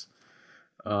 seconds.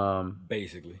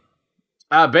 Basically,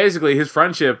 his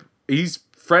friendship.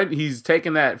 He's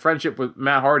taken that friendship with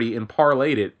Matt Hardy and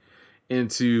parlayed it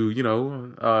into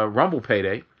Rumble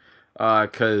payday.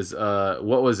 Because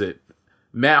what was it?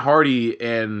 Matt Hardy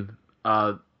and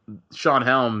Sean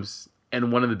Helms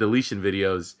in one of the deletion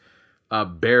videos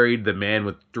buried the man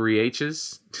with 3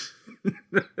 H's.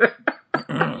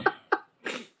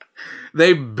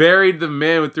 They buried the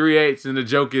man with 3 H's, and the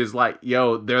joke is like,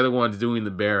 yo, they're the ones doing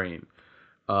the burying.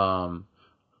 So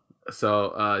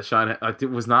Sean, I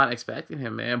was not expecting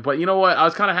him, man. But you know what? I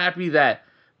was kind of happy that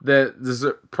the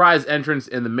surprise entrance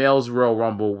in the male's Royal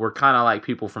Rumble were kind of like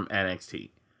people from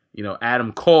NXT.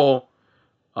 Adam Cole,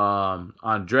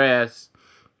 Andreas.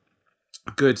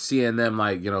 Good seeing them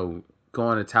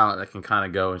going to talent that can kind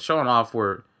of go and showing off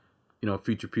where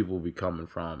future people will be coming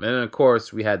from. And then, of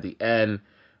course, we had the end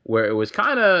where it was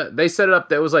kind of, they set it up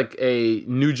that it was like a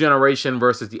new generation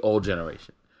versus the old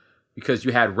generation. Because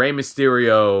you had Rey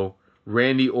Mysterio,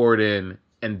 Randy Orton,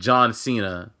 and John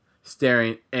Cena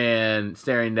staring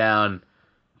down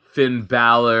Finn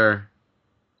Balor,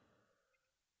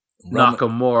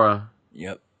 Nakamura.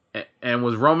 Yep. And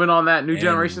was Roman on that new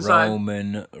generation side?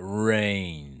 Roman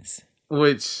Reigns.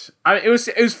 Which it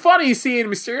was funny seeing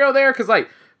Mysterio there because like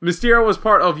Mysterio was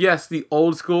part of the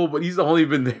old school, but he's only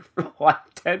been there for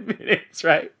like 10 minutes,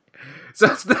 right? So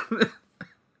it's not,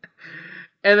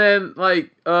 and then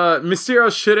like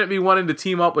Mysterio shouldn't be wanting to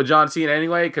team up with John Cena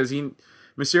anyway because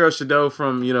Mysterio should know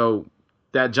from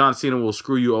that John Cena will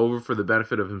screw you over for the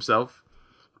benefit of himself.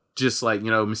 Just like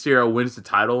Mysterio wins the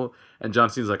title and John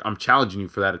Cena's like, I'm challenging you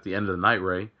for that at the end of the night,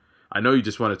 Ray. I know you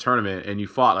just won a tournament and you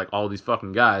fought like all these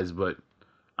fucking guys, but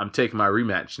I'm taking my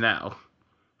rematch now.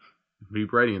 Be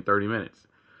ready in 30 minutes.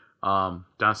 John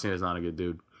Cena's not a good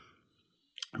dude.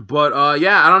 But I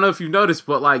don't know if you've noticed,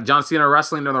 but like John Cena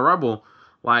wrestling in the Rumble,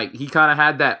 like he kind of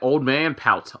had that old man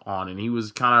pout on and he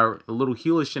was kind of a little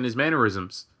heelish in his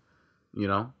mannerisms,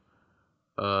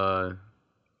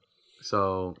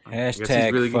 So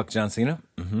hashtag really fuck John Cena.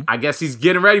 Mm-hmm. I guess he's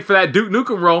getting ready for that Duke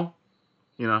Nukem role,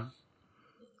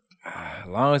 As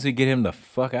long as we get him the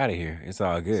fuck out of here, it's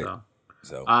all good.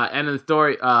 So. And in the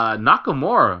story,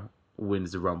 Nakamura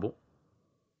wins the Rumble.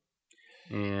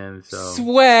 And so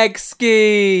Swag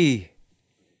Ski.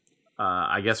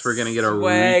 I guess we're gonna get a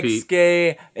repeat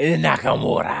Ski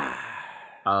Nakamura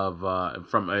of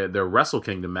from their Wrestle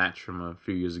Kingdom match from a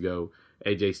few years ago.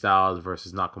 AJ Styles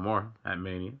versus Nakamura at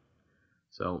Mania.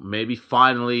 So maybe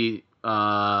finally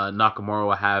Nakamura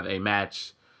will have a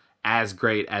match as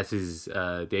great as his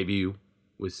debut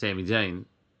with Sami Zayn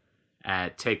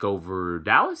at TakeOver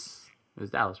Dallas. It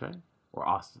was Dallas, right? Or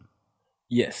Austin?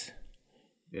 Yes.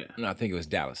 Yeah. No, I think it was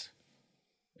Dallas.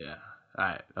 Yeah. All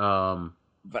right.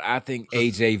 But I think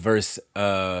AJ versus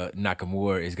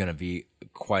Nakamura is going to be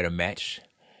quite a match.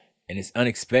 And it's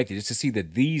unexpected just to see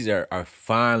that these are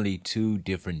finally two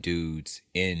different dudes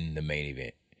in the main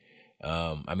event.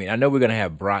 I know we're going to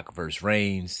have Brock versus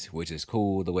Reigns, which is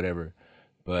cool or whatever.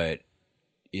 But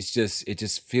it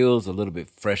just feels a little bit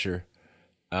fresher.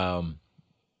 The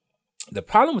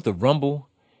problem with the Rumble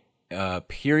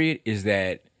period is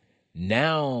that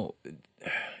now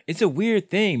it's a weird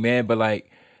thing, man. But like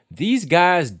these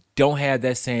guys don't have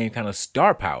that same kind of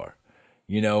star power,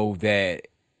 that,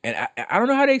 and I don't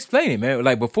know how to explain it, man.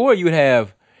 Like before you would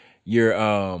have your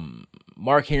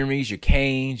Mark Henrys, your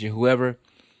Kanes, your whoever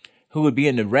who would be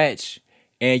in the match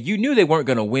and you knew they weren't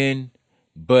going to win,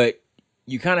 but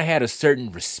you kind of had a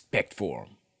certain respect for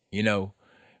them,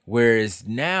 Whereas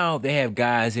now they have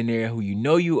guys in there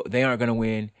who they aren't going to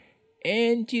win,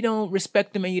 and you don't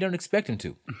respect them and you don't expect them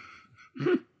to.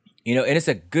 And it's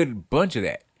a good bunch of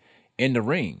that in the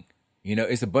ring.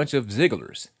 It's a bunch of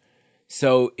Zigglers.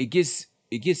 So it gets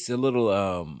a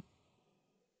little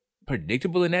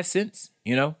predictable in that sense,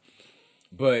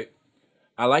 But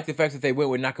I like the fact that they went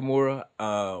with Nakamura.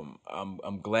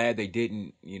 I'm glad they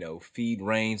didn't, feed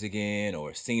Reigns again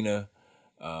or Cena.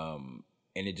 And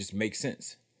it just makes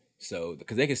sense. So,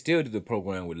 because they can still do the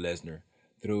program with Lesnar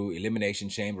through Elimination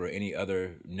Chamber or any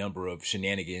other number of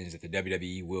shenanigans that the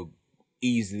WWE will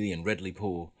easily and readily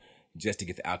pull just to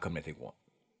get the outcome that they want.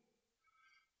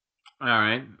 All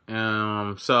right.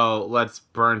 So let's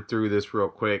burn through this real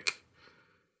quick.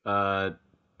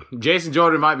 Jason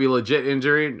Jordan might be legit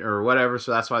injured or whatever,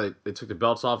 so that's why they took the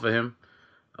belts off of him.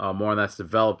 More on that's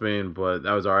developing, but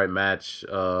that was all right match.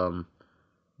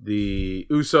 The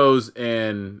Usos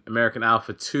and American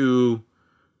Alpha 2,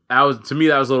 that was a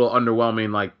little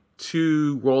underwhelming. Like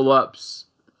 2 roll-ups,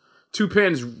 2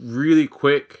 pins really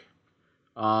quick.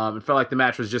 It felt like the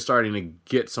match was just starting to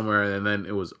get somewhere, and then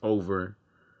it was over.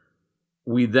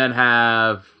 We then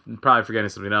have, probably forgetting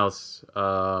something else,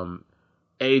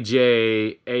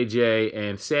 AJ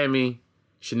and Sammy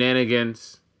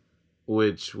shenanigans,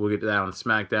 which we'll get to that on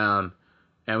SmackDown.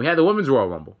 And we had the Women's Royal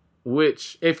Rumble,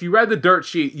 which, if you read the dirt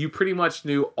sheet, you pretty much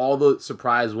knew all the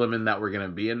surprise women that were going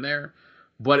to be in there,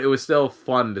 but it was still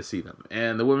fun to see them.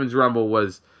 And the Women's Rumble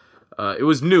was, it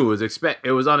was new,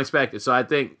 it was unexpected. So I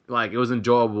think like it was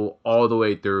enjoyable all the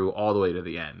way through, all the way to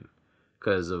the end,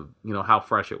 because of how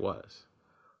fresh it was.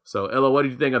 So Ella, what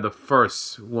did you think of the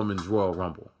first Women's Royal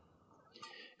Rumble?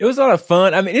 It was a lot of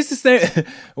fun. I mean, it's the same.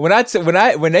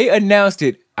 When they announced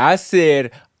it, I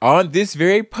said on this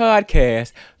very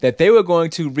podcast that they were going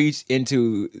to reach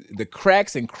into the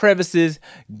cracks and crevices,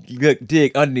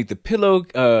 dig underneath the pillow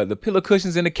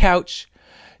cushions in the couch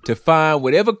to find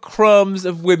whatever crumbs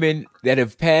of women that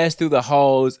have passed through the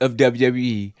halls of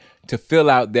WWE to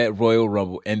fill out that Royal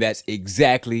Rumble, and that's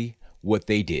exactly what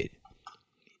they did.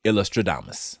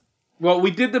 Illustradamus. Well,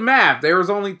 we did the math. There was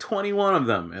only 21 of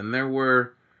them, and there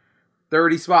were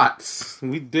 30 spots.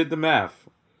 We did the math.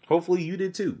 Hopefully you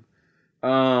did too.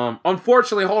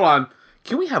 Unfortunately, hold on.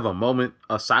 Can we have a moment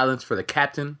of silence for the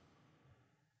captain,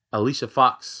 Alicia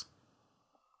Fox?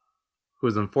 who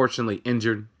is unfortunately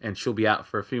injured, and she'll be out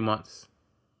for a few months.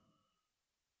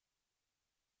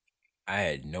 I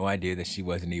had no idea that she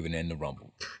wasn't even in the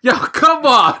Rumble. Yo, come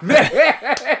on,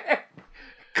 man.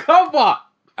 Come on.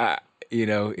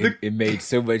 It made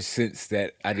so much sense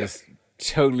that I just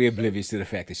totally oblivious to the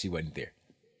fact that she wasn't there.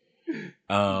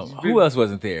 Who else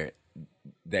wasn't there?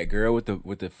 That girl with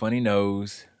the funny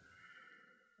nose.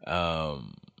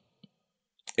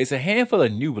 It's a handful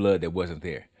of new blood that wasn't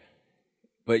there.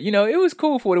 But, it was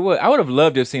cool for what it was. I would have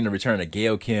loved to have seen the return of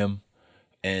Gail Kim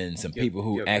and some people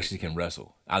who actually can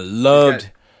wrestle. I loved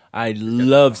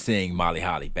seeing Molly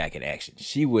Holly back in action.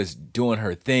 She was doing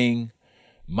her thing.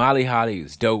 Molly Holly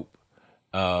was dope.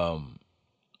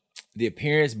 The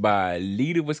appearance by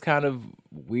Lita was kind of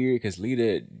weird because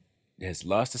Lita has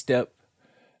lost a step.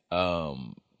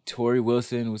 Tori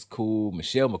Wilson was cool.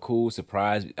 Michelle McCool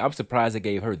surprised. I'm surprised they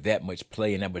gave her that much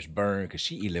play and that much burn because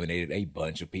she eliminated a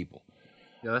bunch of people.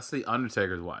 Yeah, that's the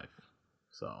Undertaker's wife.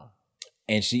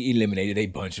 And she eliminated a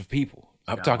bunch of people.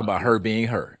 I'm talking about her being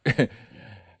her.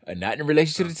 Not in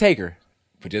relation to the Taker,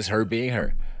 but just her being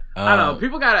her. I don't know.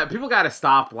 People gotta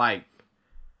stop equating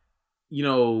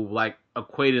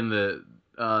the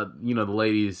the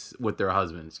ladies with their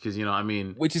husbands because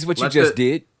which is what you just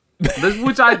did.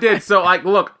 Which I did. So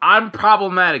look, I'm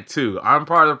problematic too. I'm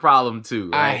part of the problem too.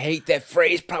 Right? I hate that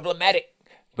phrase, problematic.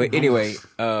 But anyway,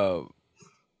 so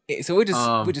we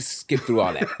just skip through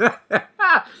all that.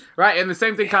 Right, and the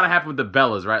same thing kind of happened with the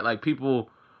Bellas, right? Like people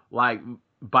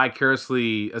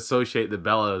vicariously associate the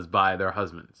Bellas by their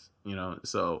husbands,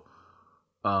 So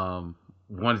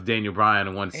one's Daniel Bryan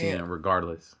and one's Cena,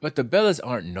 regardless. But the Bellas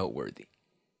aren't noteworthy.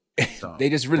 So, they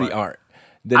just really aren't.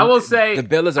 I will say the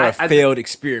Bellas are a failed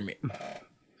experiment.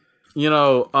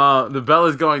 The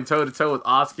Bellas going toe to toe with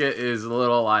Asuka is a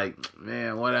little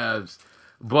man, whatevs.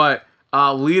 But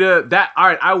Lita,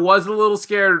 I was a little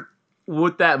scared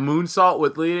with that moonsault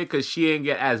with Lita because she didn't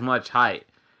get as much height,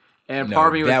 and part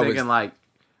of me was thinking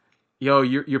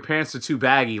your pants are too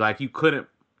baggy, you couldn't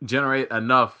generate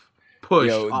enough push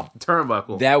off the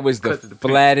turnbuckle. That was the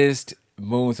flattest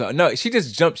moonsault. No, she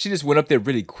just jumped. She just went up there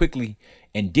really quickly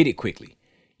and did it quickly.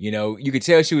 You could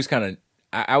tell she was kind of,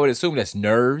 I would assume that's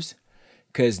nerves,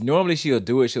 because normally she'll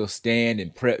do it, she'll stand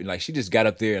and prep, she just got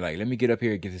up there and let me get up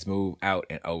here and get this move out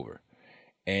and over.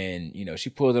 And, she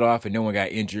pulled it off and no one got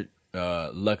injured,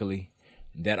 luckily.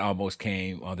 That almost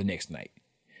came on the next night.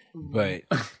 But,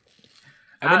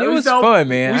 it was fun,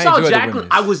 man. We saw Jacqueline.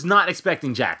 I was not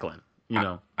expecting Jacqueline,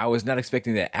 I was not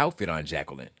expecting that outfit on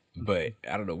Jacqueline, but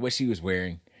I don't know what she was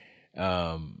wearing.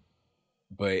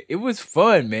 But it was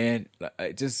fun, man.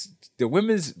 Just the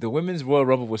women's Royal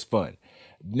Rumble was fun.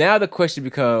 Now the question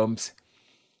becomes,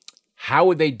 how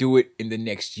would they do it in the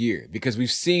next year? Because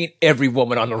we've seen every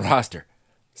woman on the roster.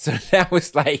 So that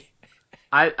was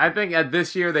I think at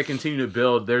this year they continue to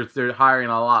build. They're hiring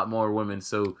a lot more women,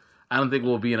 so I don't think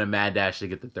we'll be in a mad dash to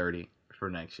get to 30 for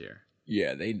next year.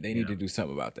 Yeah, they need to do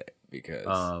something about that because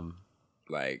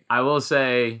I will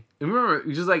say, remember,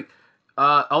 just a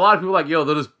lot of people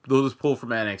they'll just pull from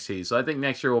NXT. So I think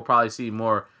next year we'll probably see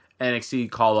more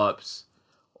NXT call-ups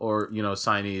or,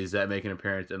 signees that make an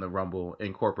appearance in the Rumble,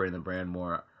 incorporating the brand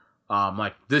more.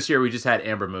 This year we just had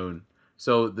Amber Moon.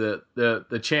 So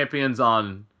the champions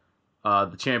on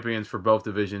the champions for both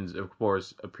divisions, of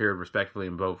course, appeared respectively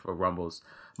in both Rumbles.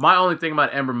 My only thing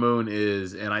about Amber Moon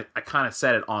is, and I kind of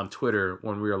said it on Twitter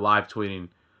when we were live tweeting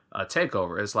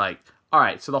TakeOver, it's all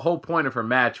right, so the whole point of her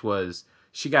match was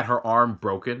she got her arm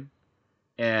broken,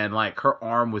 and her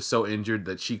arm was so injured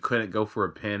that she couldn't go for a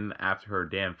pin after her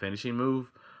damn finishing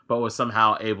move, but was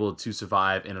somehow able to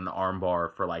survive in an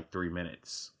armbar for 3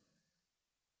 minutes.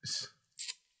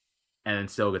 And then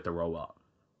still get the roll up.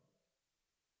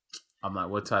 I'm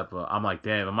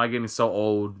damn, am I getting so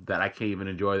old that I can't even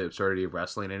enjoy the absurdity of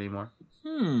wrestling anymore?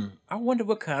 I wonder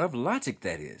what kind of logic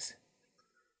that is.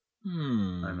 I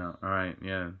know. All right,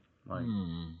 yeah.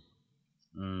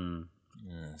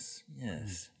 Yes.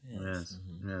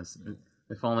 Mm-hmm.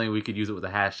 If only we could use it with a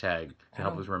hashtag to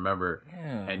help us remember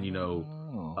and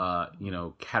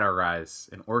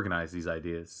categorize and organize these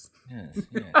ideas. Yes.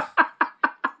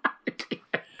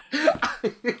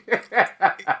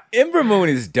 Ember Moon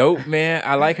is dope, man.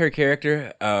 I like her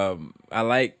character. I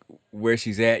like where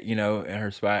she's at, in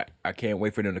her spot. I can't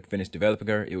wait for them to finish developing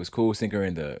her. It was cool seeing her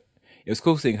It was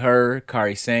cool seeing her,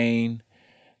 Kairi Sane,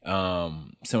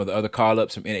 some of the other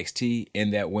call-ups from NXT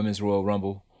in that Women's Royal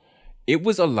Rumble. It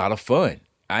was a lot of fun.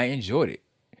 I enjoyed it.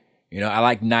 I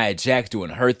like Nia Jax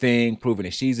doing her thing, proving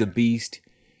that she's a beast.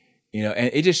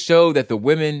 And it just showed that the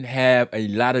women have a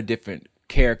lot of different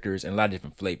characters and a lot of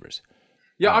different flavors.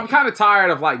 Yeah, I'm kind of tired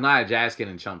of like Nia Jax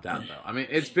getting chumped out though. I mean,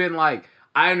 it's been like,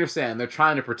 I understand they're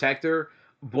trying to protect her,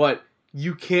 but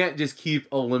you can't just keep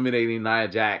eliminating Nia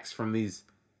Jax from these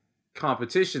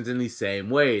competitions in these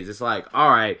same ways. It's like, all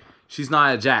right, she's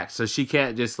Nia Jax, so she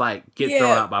can't just like get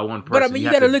thrown out by one person. But I mean, you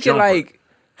got to look at like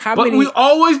how many. But we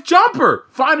always jump her.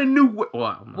 Find a new way.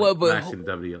 Well,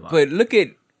 but look at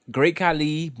Great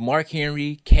Khali, Mark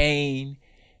Henry, Kane,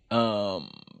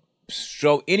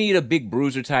 so any of the big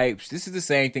bruiser types. This is the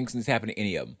same thing since happened to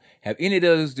any of them. Have any of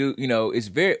those do? It's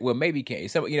very well. Maybe Kane.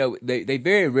 Some they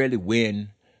very rarely win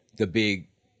the big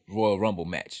Royal Rumble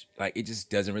match. Like it just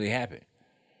doesn't really happen.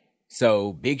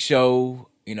 So Big Show,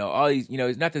 all these,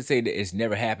 it's not to say that it's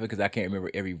never happened because I can't remember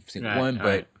every single one,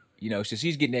 but so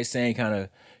she's getting that same kind of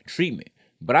treatment.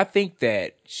 But I think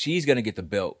that she's gonna get the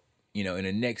belt, in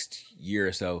the next year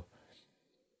or so.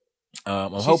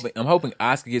 I'm hoping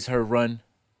Asuka gets her run,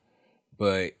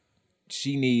 but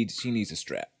she needs a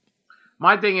strap.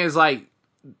 My thing is like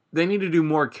they need to do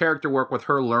more character work with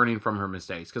her learning from her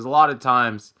mistakes because a lot of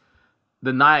times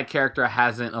the Nia character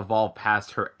hasn't evolved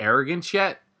past her arrogance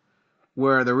yet.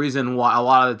 Where the reason why a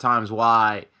lot of the times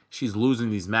why she's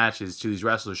losing these matches to these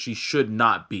wrestlers she should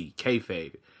not be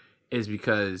kayfabe is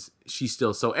because she's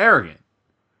still so arrogant.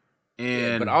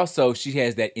 And but also she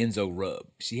has that Enzo rub.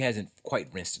 She hasn't quite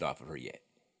rinsed it off of her yet.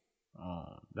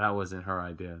 Oh, that wasn't her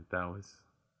idea. That was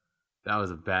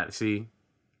a bad. See,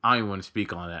 I don't even want to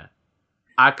speak on that.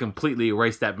 I completely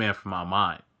erased that man from my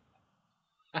mind.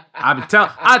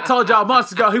 I told y'all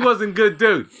months ago he wasn't a good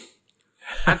dude.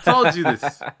 I told you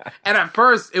this. And at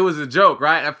first, it was a joke,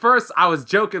 right? At first, I was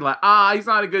joking like, he's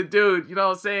not a good dude. You know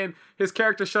what I'm saying? His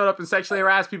character showed up and sexually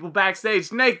harassed people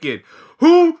backstage naked.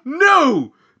 Who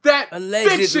knew that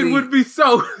fiction would be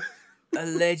so...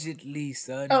 Allegedly,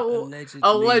 son.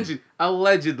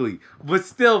 Allegedly. But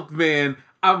still, man,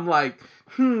 I'm like,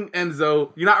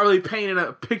 Enzo, you're not really painting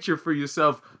a picture for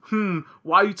yourself.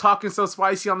 Why are you talking so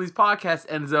spicy on these podcasts,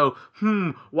 Enzo?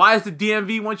 Why does the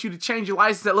DMV want you to change your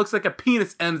license that looks like a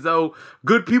penis, Enzo?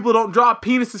 Good people don't draw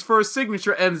penises for a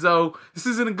signature, Enzo. This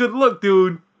isn't a good look,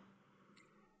 dude.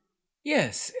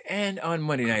 Yes, and on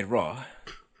Monday Night Raw.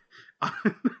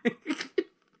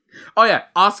 Oh yeah,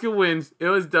 Asuka wins. It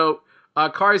was dope.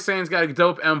 Kairi Sane's got a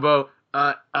dope elbow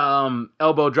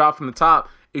drop from the top.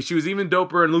 She was even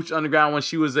doper in Lucha Underground when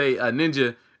she was a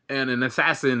ninja and an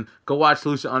assassin. Go watch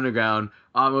Lucha Underground.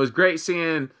 It was great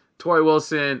seeing Tori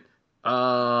Wilson,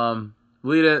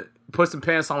 Lita put some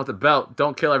pants on with the belt.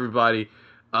 Don't kill everybody.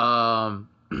 The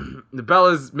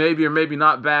Bella's maybe or maybe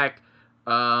not back.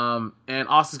 And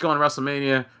Austin's going to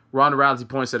WrestleMania. Ronda Rousey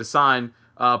points at a sign.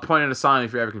 Point at a sign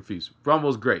if you're ever confused.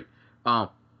 Rumble's great. Raw.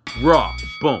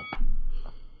 Boom.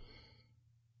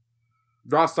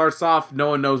 Raw starts off. No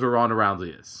one knows where Ronda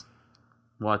Rousey is.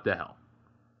 What the hell?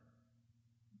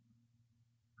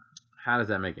 How does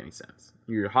that make any sense?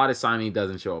 Your hottest signee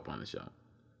doesn't show up on the show.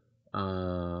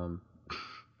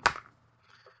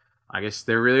 I guess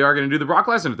they really are going to do the Brock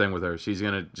Lesnar thing with her. She's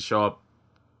going to show up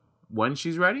when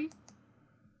she's ready.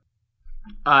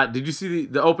 Did you see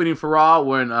the opening for Raw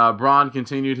when Braun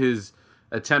continued his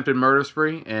attempted murder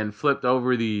spree and flipped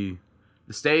over the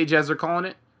stage, as they're calling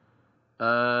it,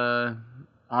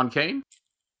 on Kane?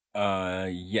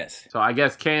 Yes. So I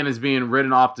guess Kane is being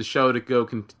ridden off the show to go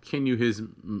continue his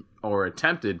or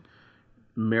attempted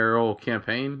mayoral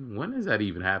campaign. When does that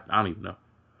even happen? I don't even know.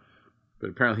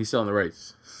 But apparently he's still in the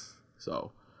race.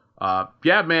 So,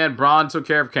 yeah, man, Braun took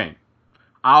care of Kane.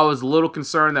 I was a little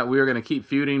concerned that we were going to keep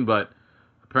feuding, but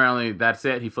apparently that's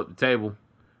it. He flipped the table.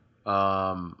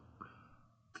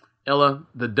 Illa,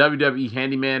 the WWE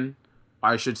handyman,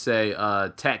 I should say,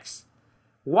 text.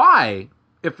 Why,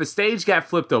 if a stage got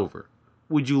flipped over,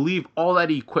 would you leave all that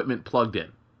equipment plugged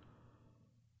in?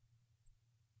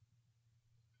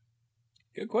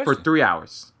 Good question. For 3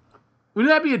 hours.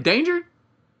 Wouldn't that be a danger?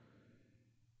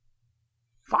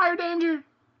 Fire danger?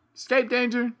 Escape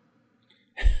danger?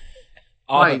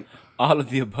 All of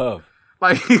the above.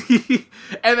 Like,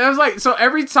 and it was like, so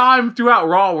every time throughout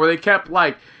Raw where they kept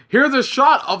like, here's a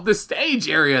shot of the stage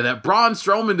area that Braun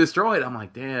Strowman destroyed. I'm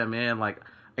like, damn, man, like,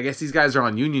 I guess these guys are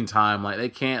on union time. Like, they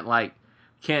can't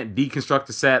deconstruct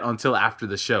the set until after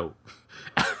the show.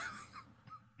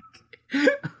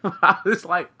 I was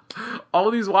like, all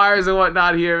these wires and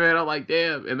whatnot here, man. I'm like,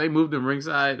 damn. And they moved them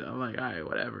ringside. I'm like, all right,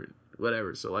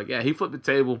 whatever. So, like, yeah, he flipped the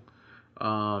table.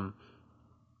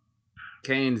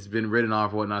 Kane's been ridden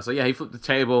off or whatnot. So, yeah, he flipped the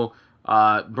table.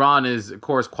 Braun is, of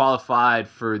course, qualified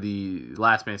for the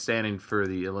last man standing for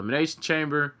the Elimination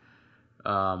Chamber.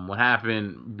 What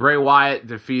happened? Bray Wyatt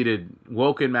defeated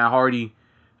Woken Matt Hardy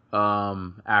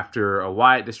after a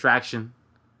Wyatt distraction.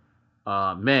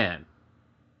 Man,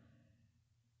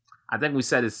 I think we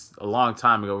said this a long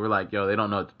time ago. We're like, yo, they don't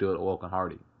know what to do with Woken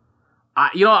Hardy. I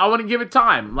want to give it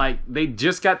time. Like, they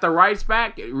just got the rights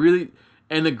back. It really,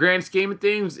 in the grand scheme of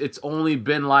things, it's only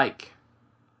been like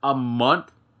a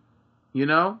month,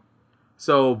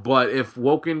 So, but if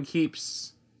Woken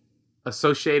keeps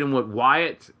associating with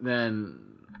Wyatt, then,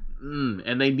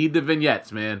 and they need the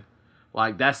vignettes, man.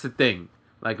 Like, that's the thing.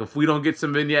 Like, if we don't get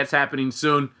some vignettes happening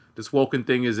soon, this Woken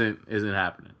thing isn't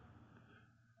happening.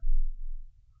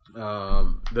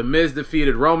 The Miz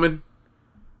defeated Roman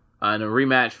in a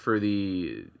rematch for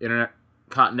the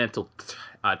Intercontinental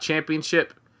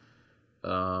Championship.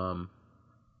 So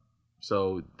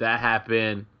that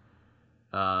happened.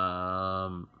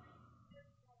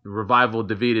 Revival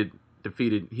defeated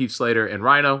Heath Slater and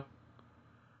Rhino.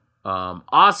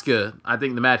 Asuka, I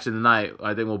think the match of the night,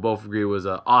 I think we'll both agree, was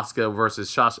Asuka versus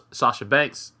Sasha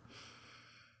Banks.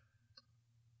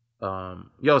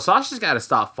 Sasha's got to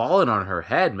stop falling on her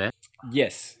head, man.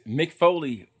 Yes, Mick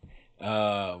Foley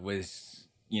was,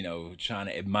 trying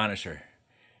to admonish her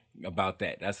about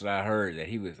that. That's what I heard, that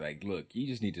he was like, look, you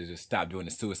just need to just stop doing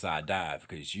the suicide dive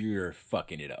because you're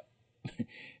fucking it up.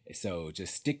 So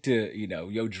just stick to,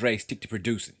 yo, Dre, stick to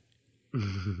producing.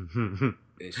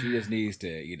 She just needs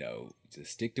to,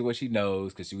 just stick to what she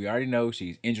knows, because we already know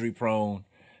she's injury prone.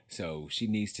 So she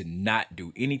needs to not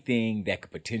do anything that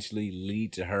could potentially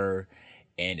lead to her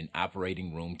and an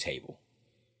operating room table.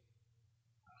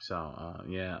 So,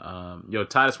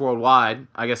 Titus Worldwide,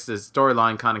 I guess the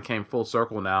storyline kind of came full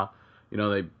circle now.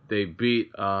 They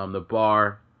beat the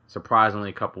Bar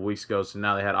surprisingly a couple weeks ago, so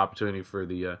now they had opportunity for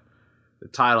the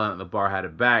title, and the Bar had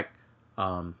it back.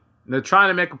 They're trying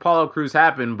to make Apollo Crews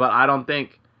happen, but I don't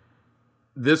think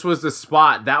this was the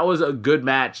spot. That was a good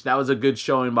match. That was a good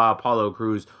showing by Apollo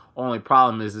Crews. Only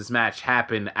problem is this match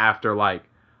happened after, like,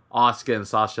 Asuka and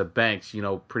Sasha Banks,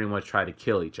 pretty much tried to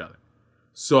kill each other.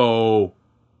 So,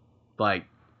 like,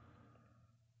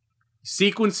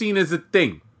 sequencing is a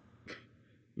thing.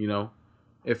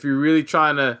 If you're really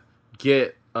trying to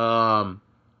get,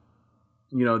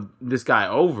 this guy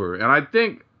over. And I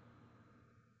think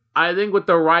with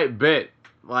the right bit,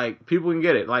 like, people can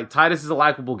get it. Like, Titus is a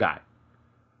likable guy.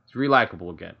 He's re-likable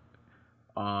again.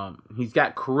 He's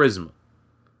got charisma.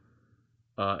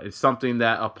 It's something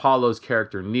that Apollo's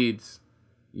character needs.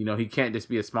 He can't just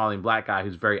be a smiling black guy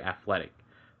who's very athletic.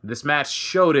 This match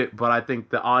showed it, but I think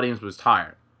the audience was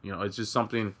tired. It's just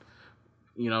something,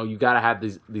 you got to have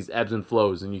these ebbs and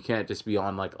flows, and you can't just be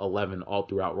on, like, 11 all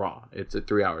throughout Raw. It's a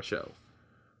 3-hour show.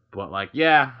 But, like,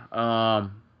 the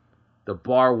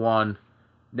Bar won.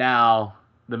 Now,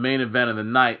 the main event of the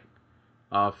night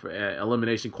for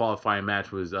elimination qualifying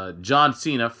match was John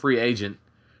Cena, free agent,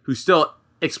 who's still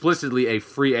explicitly a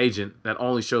free agent that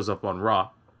only shows up on Raw.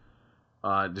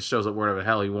 Just shows up wherever the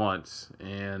hell he wants,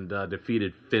 and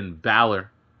defeated Finn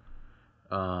Balor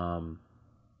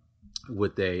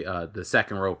with the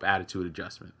second rope attitude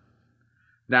adjustment.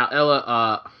 Now,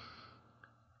 Ella,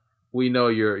 we know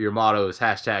your motto is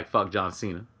 #fuck John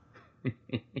Cena.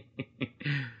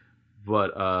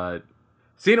 But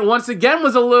Cena once again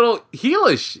was a little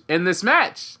heelish in this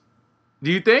match.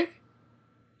 Do you think?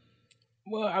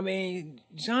 Well, I mean,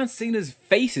 John Cena's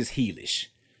face is heelish.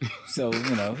 So,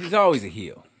 he's always a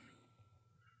heel.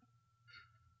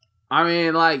 I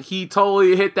mean, like, he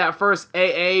totally hit that first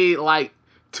AA, like,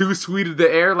 too sweeted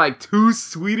the air, like, too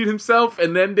sweeted himself,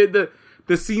 and then did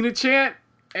the Cena chant,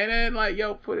 and then, like,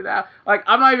 yo, put it out. Like,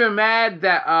 I'm not even mad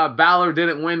that Balor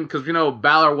didn't win, because,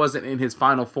 Balor wasn't in his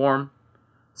final form.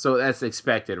 So that's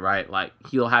expected, right? Like,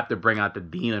 he'll have to bring out the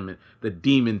demon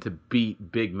to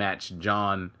beat Big Match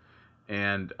John.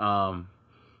 And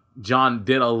John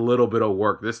did a little bit of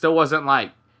work. This still wasn't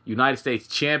like United States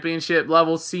Championship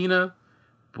level Cena,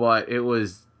 but it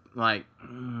was like,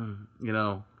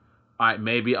 all right,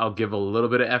 maybe I'll give a little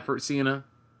bit of effort Cena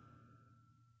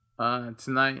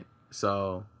tonight.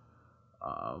 So,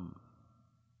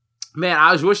 man,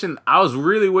 I was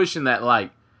really wishing that,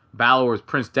 like, Balor was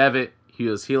Prince Devitt. He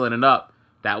was healing it up.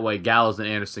 That way Gallows and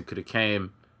Anderson could have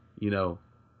came,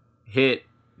 hit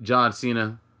John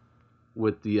Cena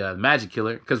with the Magic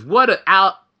Killer. Because what do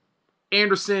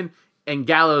Anderson and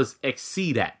Gallows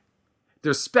exceed at?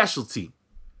 Their specialty.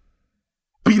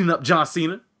 Beating up John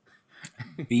Cena.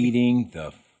 Beating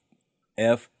the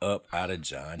F up out of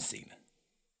John Cena.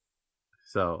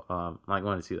 So, I'm not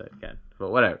going to see that again.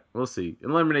 But whatever. We'll see.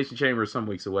 Elimination Chamber is some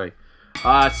weeks away.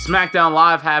 SmackDown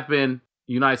Live happened.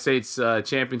 United States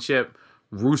Championship.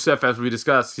 Rusev, as we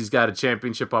discussed, he's got a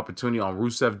championship opportunity on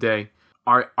Rusev Day.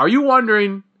 Are you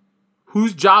wondering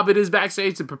whose job it is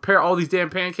backstage to prepare all these damn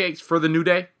pancakes for the New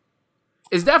Day?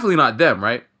 It's definitely not them,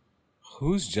 right?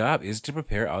 whose job is to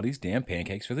prepare all these damn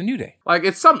pancakes for the New Day? Like,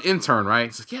 it's some intern, right?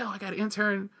 It's like, I got an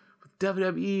intern with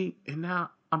WWE, and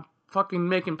now I'm fucking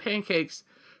making pancakes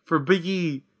for Big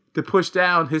E to push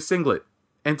down his singlet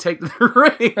and take the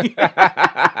ring.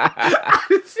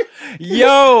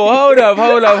 Yo, hold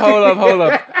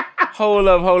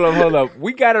up.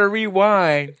 We gotta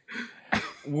rewind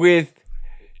with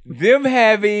them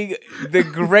having the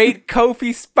great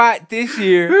Kofi spot this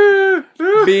year,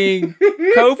 being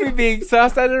Kofi being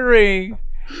tossed out of the ring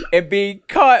and being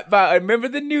caught by a member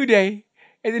of the New Day,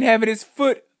 and then having his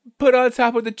foot put on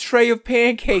top of the tray of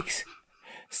pancakes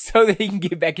so that he can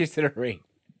get back into the ring.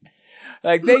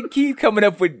 Like, they keep coming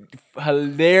up with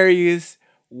hilarious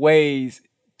ways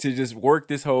to just work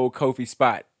this whole Kofi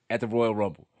spot at the Royal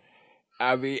Rumble.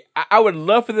 I mean, I would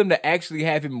love for them to actually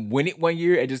have him win it one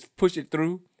year and just push it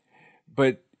through.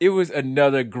 But it was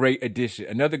another great addition,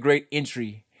 another great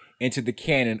entry into the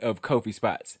canon of Kofi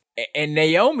spots. And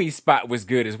Naomi's spot was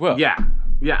good as well. Yeah.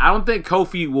 I don't think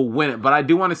Kofi will win it, but I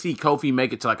do want to see Kofi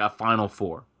make it to like a Final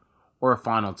 4 or a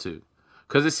Final 2.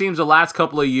 Because it seems the last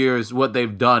couple of years, what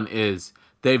they've done is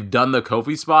they've done the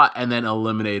Kofi spot and then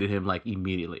eliminated him like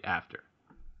immediately after.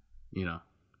 You know?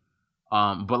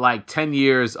 But like 10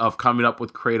 years of coming up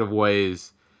with creative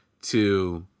ways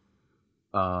to,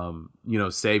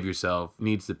 save yourself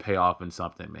needs to pay off in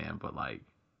something, man. But like,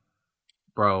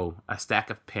 bro, a stack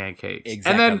of pancakes.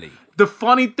 Exactly. And then the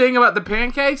funny thing about the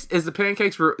pancakes is the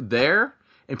pancakes were there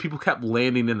and people kept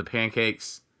landing in the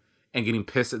pancakes and getting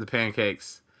pissed at the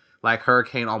pancakes. Like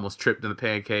Hurricane almost tripped in the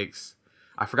pancakes.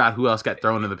 I forgot who else got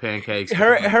thrown in the pancakes.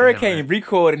 Hurricane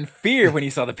recoiled in fear when he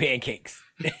saw the pancakes.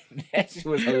 That shit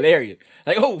was hilarious.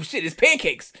 Like, oh shit, it's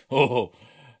pancakes. Oh,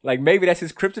 like maybe that's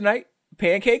his kryptonite.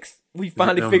 Pancakes. We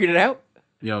finally figured it out.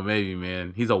 Maybe,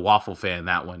 man. He's a waffle fan.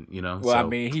 That one, Well, I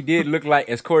mean, he did look like,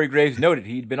 as Corey Graves noted,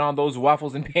 he'd been on those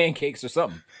waffles and pancakes or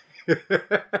something.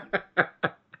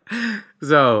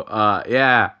 So,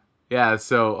 yeah.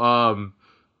 So,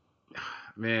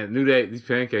 man, New Day, these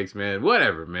pancakes, man.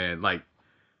 Whatever, man. Like,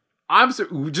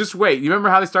 just wait. You remember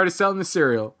how they started selling the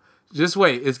cereal? Just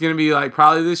wait. It's going to be like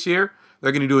probably this year.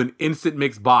 They're going to do an instant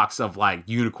mix box of like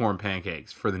unicorn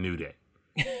pancakes for the New Day.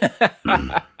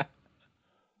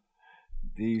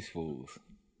 These fools.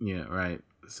 Yeah, right.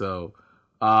 So,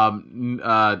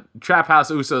 Trap House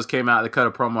Usos came out. They cut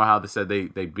a promo how they said they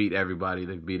beat everybody.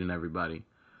 They've beaten everybody.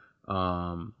 Great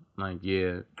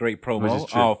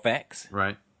promo. All facts.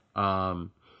 Right. The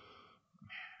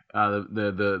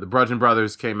Bludgeon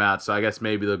Brothers came out, so I guess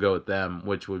maybe they'll go with them,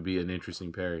 which would be an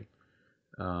interesting pairing.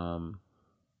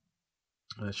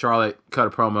 Charlotte cut a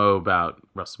promo about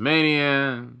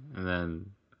WrestleMania, and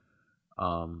then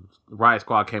Riot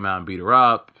Squad came out and beat her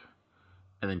up,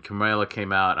 and then Carmella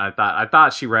came out. And I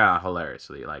thought she ran out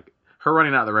hilariously. Like, her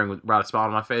running out of the ring brought a smile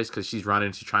on my face because she's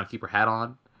running, she's trying to keep her hat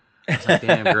on. I was like,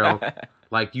 damn, girl,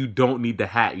 like, you don't need the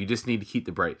hat, you just need to keep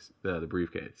the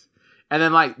briefcase. And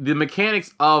then, like, the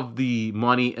mechanics of the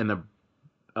money and the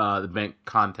bank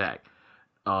contact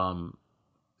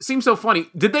seems so funny.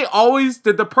 Did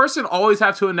the person always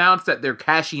have to announce that they're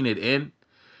cashing it in?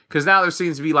 Because now there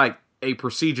seems to be, like, a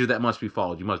procedure that must be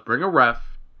followed. You must bring a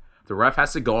ref. The ref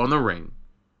has to go in the ring.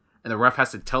 And the ref has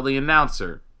to tell the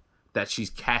announcer that she's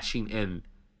cashing in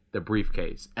the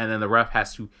briefcase. And then the ref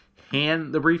has to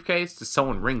hand the briefcase to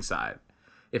someone ringside.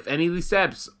 If any of these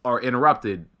steps are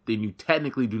interrupted, then you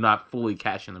technically do not fully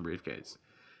cash in the briefcase.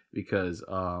 Because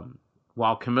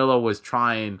while Camilla was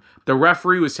trying, the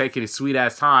referee was taking his sweet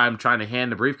ass time trying to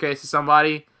hand the briefcase to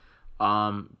somebody.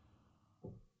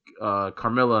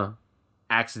 Carmilla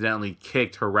accidentally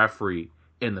kicked her referee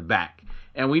in the back.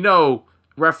 And we know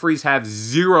referees have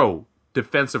 0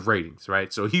 defensive ratings,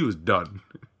 right? So he was done.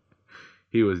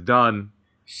 He was done.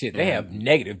 Shit, they have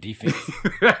negative defense.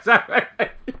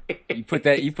 You put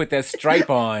that stripe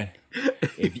on.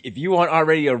 If you aren't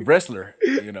already a wrestler,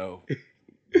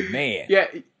 man. Yeah,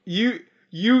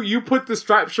 you put the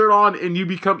striped shirt on and you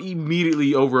become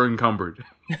immediately over encumbered.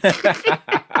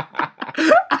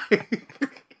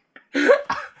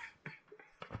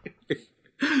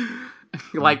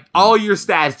 Like, all your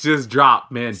stats just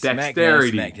drop, man.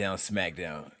 Dexterity,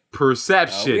 Smackdown.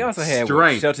 Perception, we also had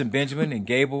strength. Shelton Benjamin and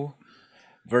Gable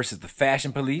versus the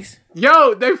Fashion Police.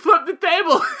 Yo, they flipped the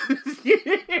table.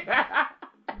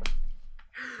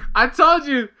 I told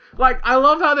you. Like, I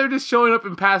love how they're just showing up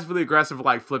and passively aggressive,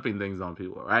 like, flipping things on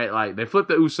people, right? Like, they flipped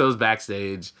the Usos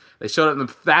backstage. They showed up in the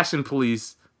Fashion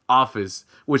Police office,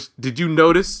 which, did you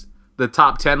notice the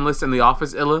top 10 list in the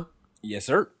office, Illa? Yes,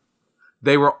 sir.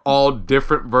 They were all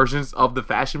different versions of the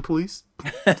Fashion Police.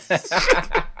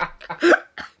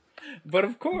 But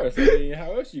of course, I mean,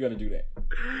 how else are you going to do that?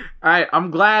 All right,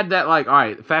 I'm glad that all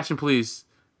right, Fashion Police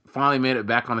finally made it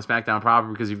back on the SmackDown proper,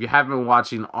 because if you haven't been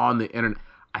watching on the internet,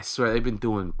 I swear they've been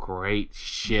doing great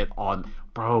shit on,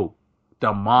 bro,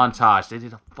 the montage. They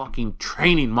did a fucking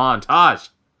training montage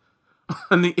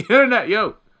on the internet,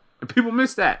 yo. And people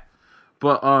miss that.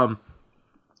 But,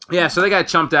 yeah, so they got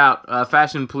chumped out.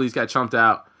 Fashion Police got chumped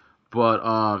out.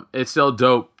 But it's still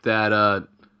dope that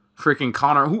freaking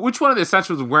Connor, which one of the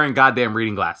Essentials was wearing goddamn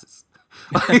reading glasses?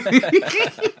 All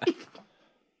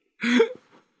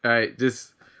right,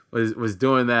 just was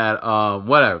doing that.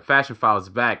 Whatever. Fashion Files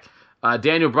back.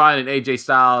 Daniel Bryan and AJ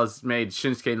Styles made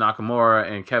Shinsuke Nakamura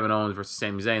and Kevin Owens versus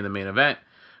Sami Zayn in the main event.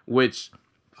 Which,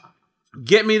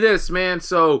 get me this, man.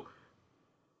 So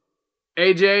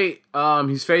AJ,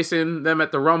 he's facing them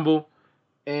at the Rumble,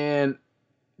 and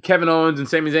Kevin Owens and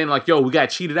Sami Zayn like, yo, we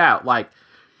got cheated out. Like,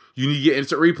 you need to get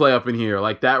instant replay up in here.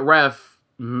 Like, that ref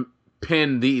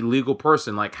pinned the illegal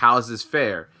person. Like, how is this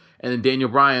fair? And then Daniel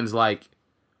Bryan's like,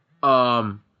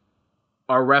 our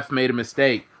ref made a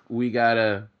mistake. We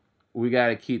gotta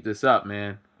keep this up,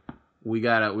 man. We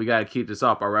gotta keep this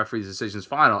up. Our referee's decision's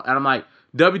final. And I'm like,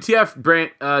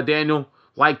 WTF, Daniel?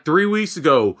 Like 3 weeks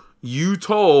ago, you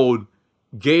told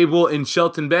Gable and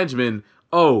Shelton Benjamin,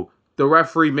 oh, the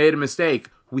referee made a mistake.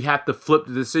 We have to flip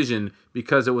the decision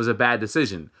because it was a bad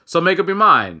decision. So make up your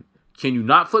mind. Can you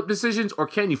not flip decisions, or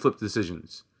can you flip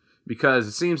decisions? Because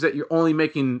it seems that you're only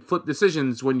making flip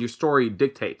decisions when your story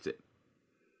dictates it.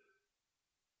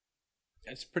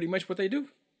 That's pretty much what they do.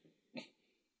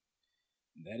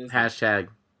 That is Hashtag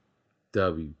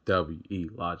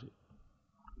WWE logic.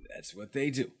 That's what they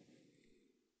do.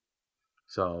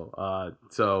 So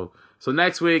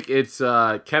next week it's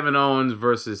Kevin Owens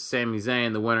versus Sami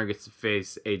Zayn. The winner gets to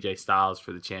face AJ Styles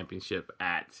for the championship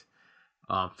at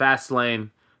Fastlane.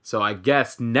 So I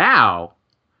guess now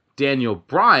Daniel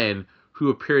Bryan, who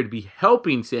appeared to be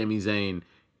helping Sami Zayn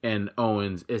and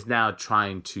Owens, is now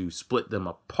trying to split them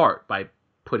apart by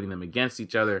putting them against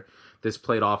each other. This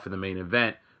played off in the main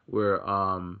event where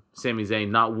Sami Zayn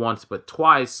not once but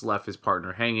twice left his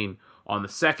partner hanging. On the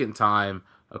second time,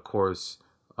 of course,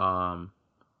 Owens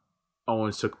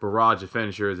took a barrage of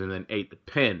finishers and then ate the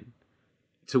pin,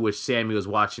 to which Sammy was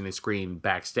watching the screen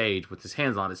backstage with his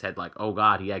hands on his head like, oh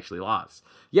God, he actually lost.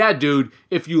 Yeah, dude,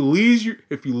 if you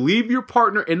leave your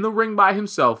partner in the ring by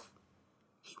himself,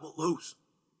 he will lose.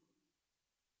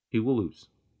 He will lose.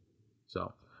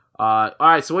 So, all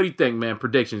right, so what do you think, man?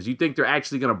 Predictions. Do you think they're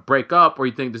actually going to break up, or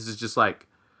you think this is just like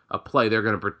a play? They're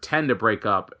going to pretend to break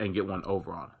up and get one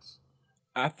over on us?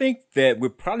 I think that we're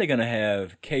probably going to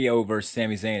have KO versus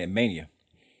Sami Zayn at Mania.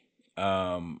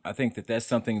 I think that that's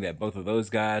something that both of those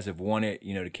guys have wanted,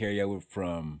 to carry over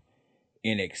from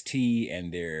NXT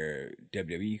and their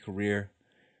WWE career.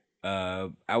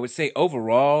 I would say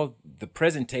overall, the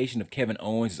presentation of Kevin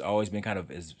Owens has always been kind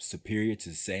of as superior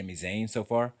to Sami Zayn so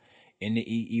far,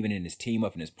 even in his team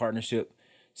up and his partnership.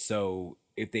 So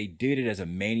if they did it as a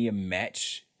Mania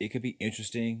match, it could be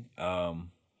interesting.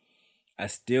 I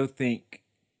still think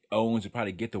Owens would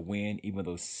probably get the win, even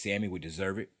though Sammy would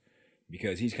deserve it,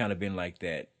 because he's kind of been like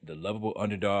the lovable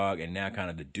underdog and now kind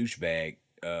of the douchebag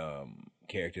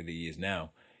character that he is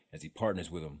now as he partners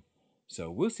with him.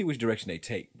 So we'll see which direction they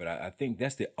take, but I think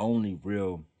that's the only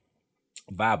real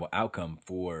viable outcome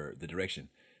for the direction.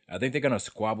 I think they're going to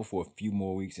squabble for a few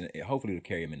more weeks, and hopefully it'll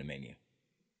carry him into Mania.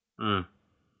 Okay.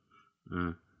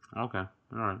 All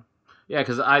right. Yeah,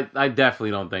 because I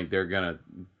definitely don't think they're going to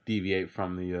deviate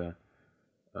from the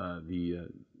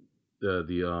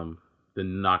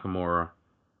Nakamura,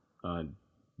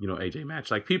 AJ match.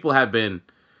 Like, people have been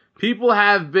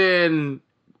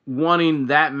wanting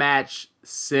that match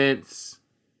since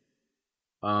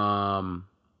Nakamura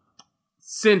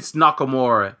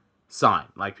signed.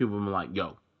 Like, people have been like,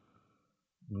 yo,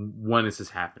 when is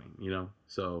this happening?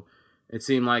 So it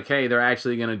seemed like, hey, they're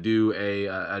actually gonna do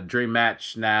a dream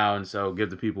match now, and so give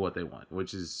the people what they want,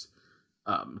 which is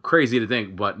crazy to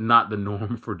think, but not the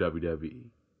norm for WWE.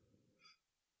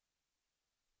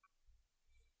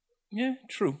 Yeah,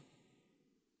 true.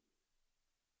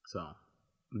 So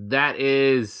that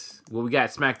is what we got.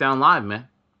 SmackDown Live, man.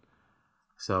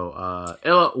 So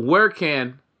Ella, where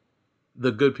can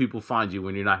the good people find you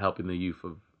when you're not helping the youth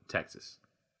of Texas?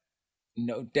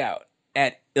 No doubt.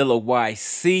 At Illa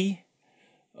YC,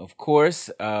 of course.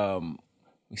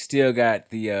 We still got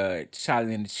the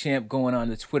Charlie and the Champ going on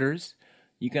the Twitters.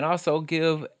 You can also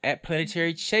give at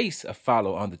Planetary Chase a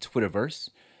follow on the Twitterverse.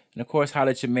 And of course,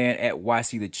 holler at your man at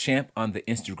YC the Champ on the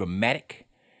Instagrammatic.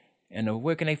 And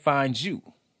where can they find you?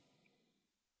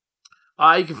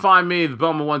 You can find me, the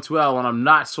Bummer 112, when I'm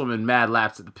not swimming mad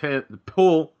laps at the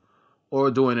pool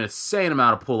or doing an insane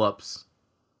amount of pull-ups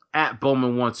at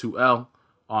Bowman12L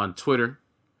on Twitter.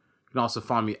 You can also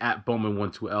find me at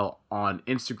Bowman12L on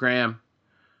Instagram.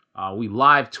 We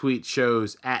live tweet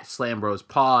shows at Slambros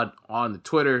Pod on the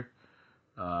Twitter.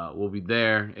 We'll be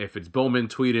there. If it's Bowman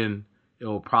tweeting, it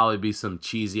will probably be some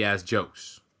cheesy ass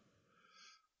jokes.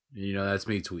 You know, that's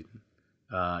me tweeting.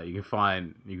 You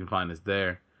can find us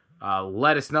there.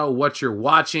 Let us know what you're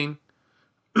watching.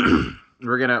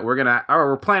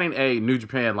 We're planning a New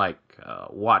Japan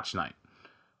watch night.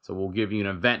 So we'll give you an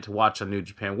event to watch on New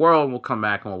Japan World, and we'll come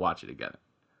back and we'll watch it together.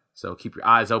 So keep your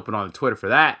eyes open on the Twitter for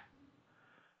that.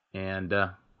 And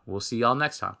we'll see y'all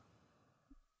next time.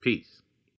 Peace.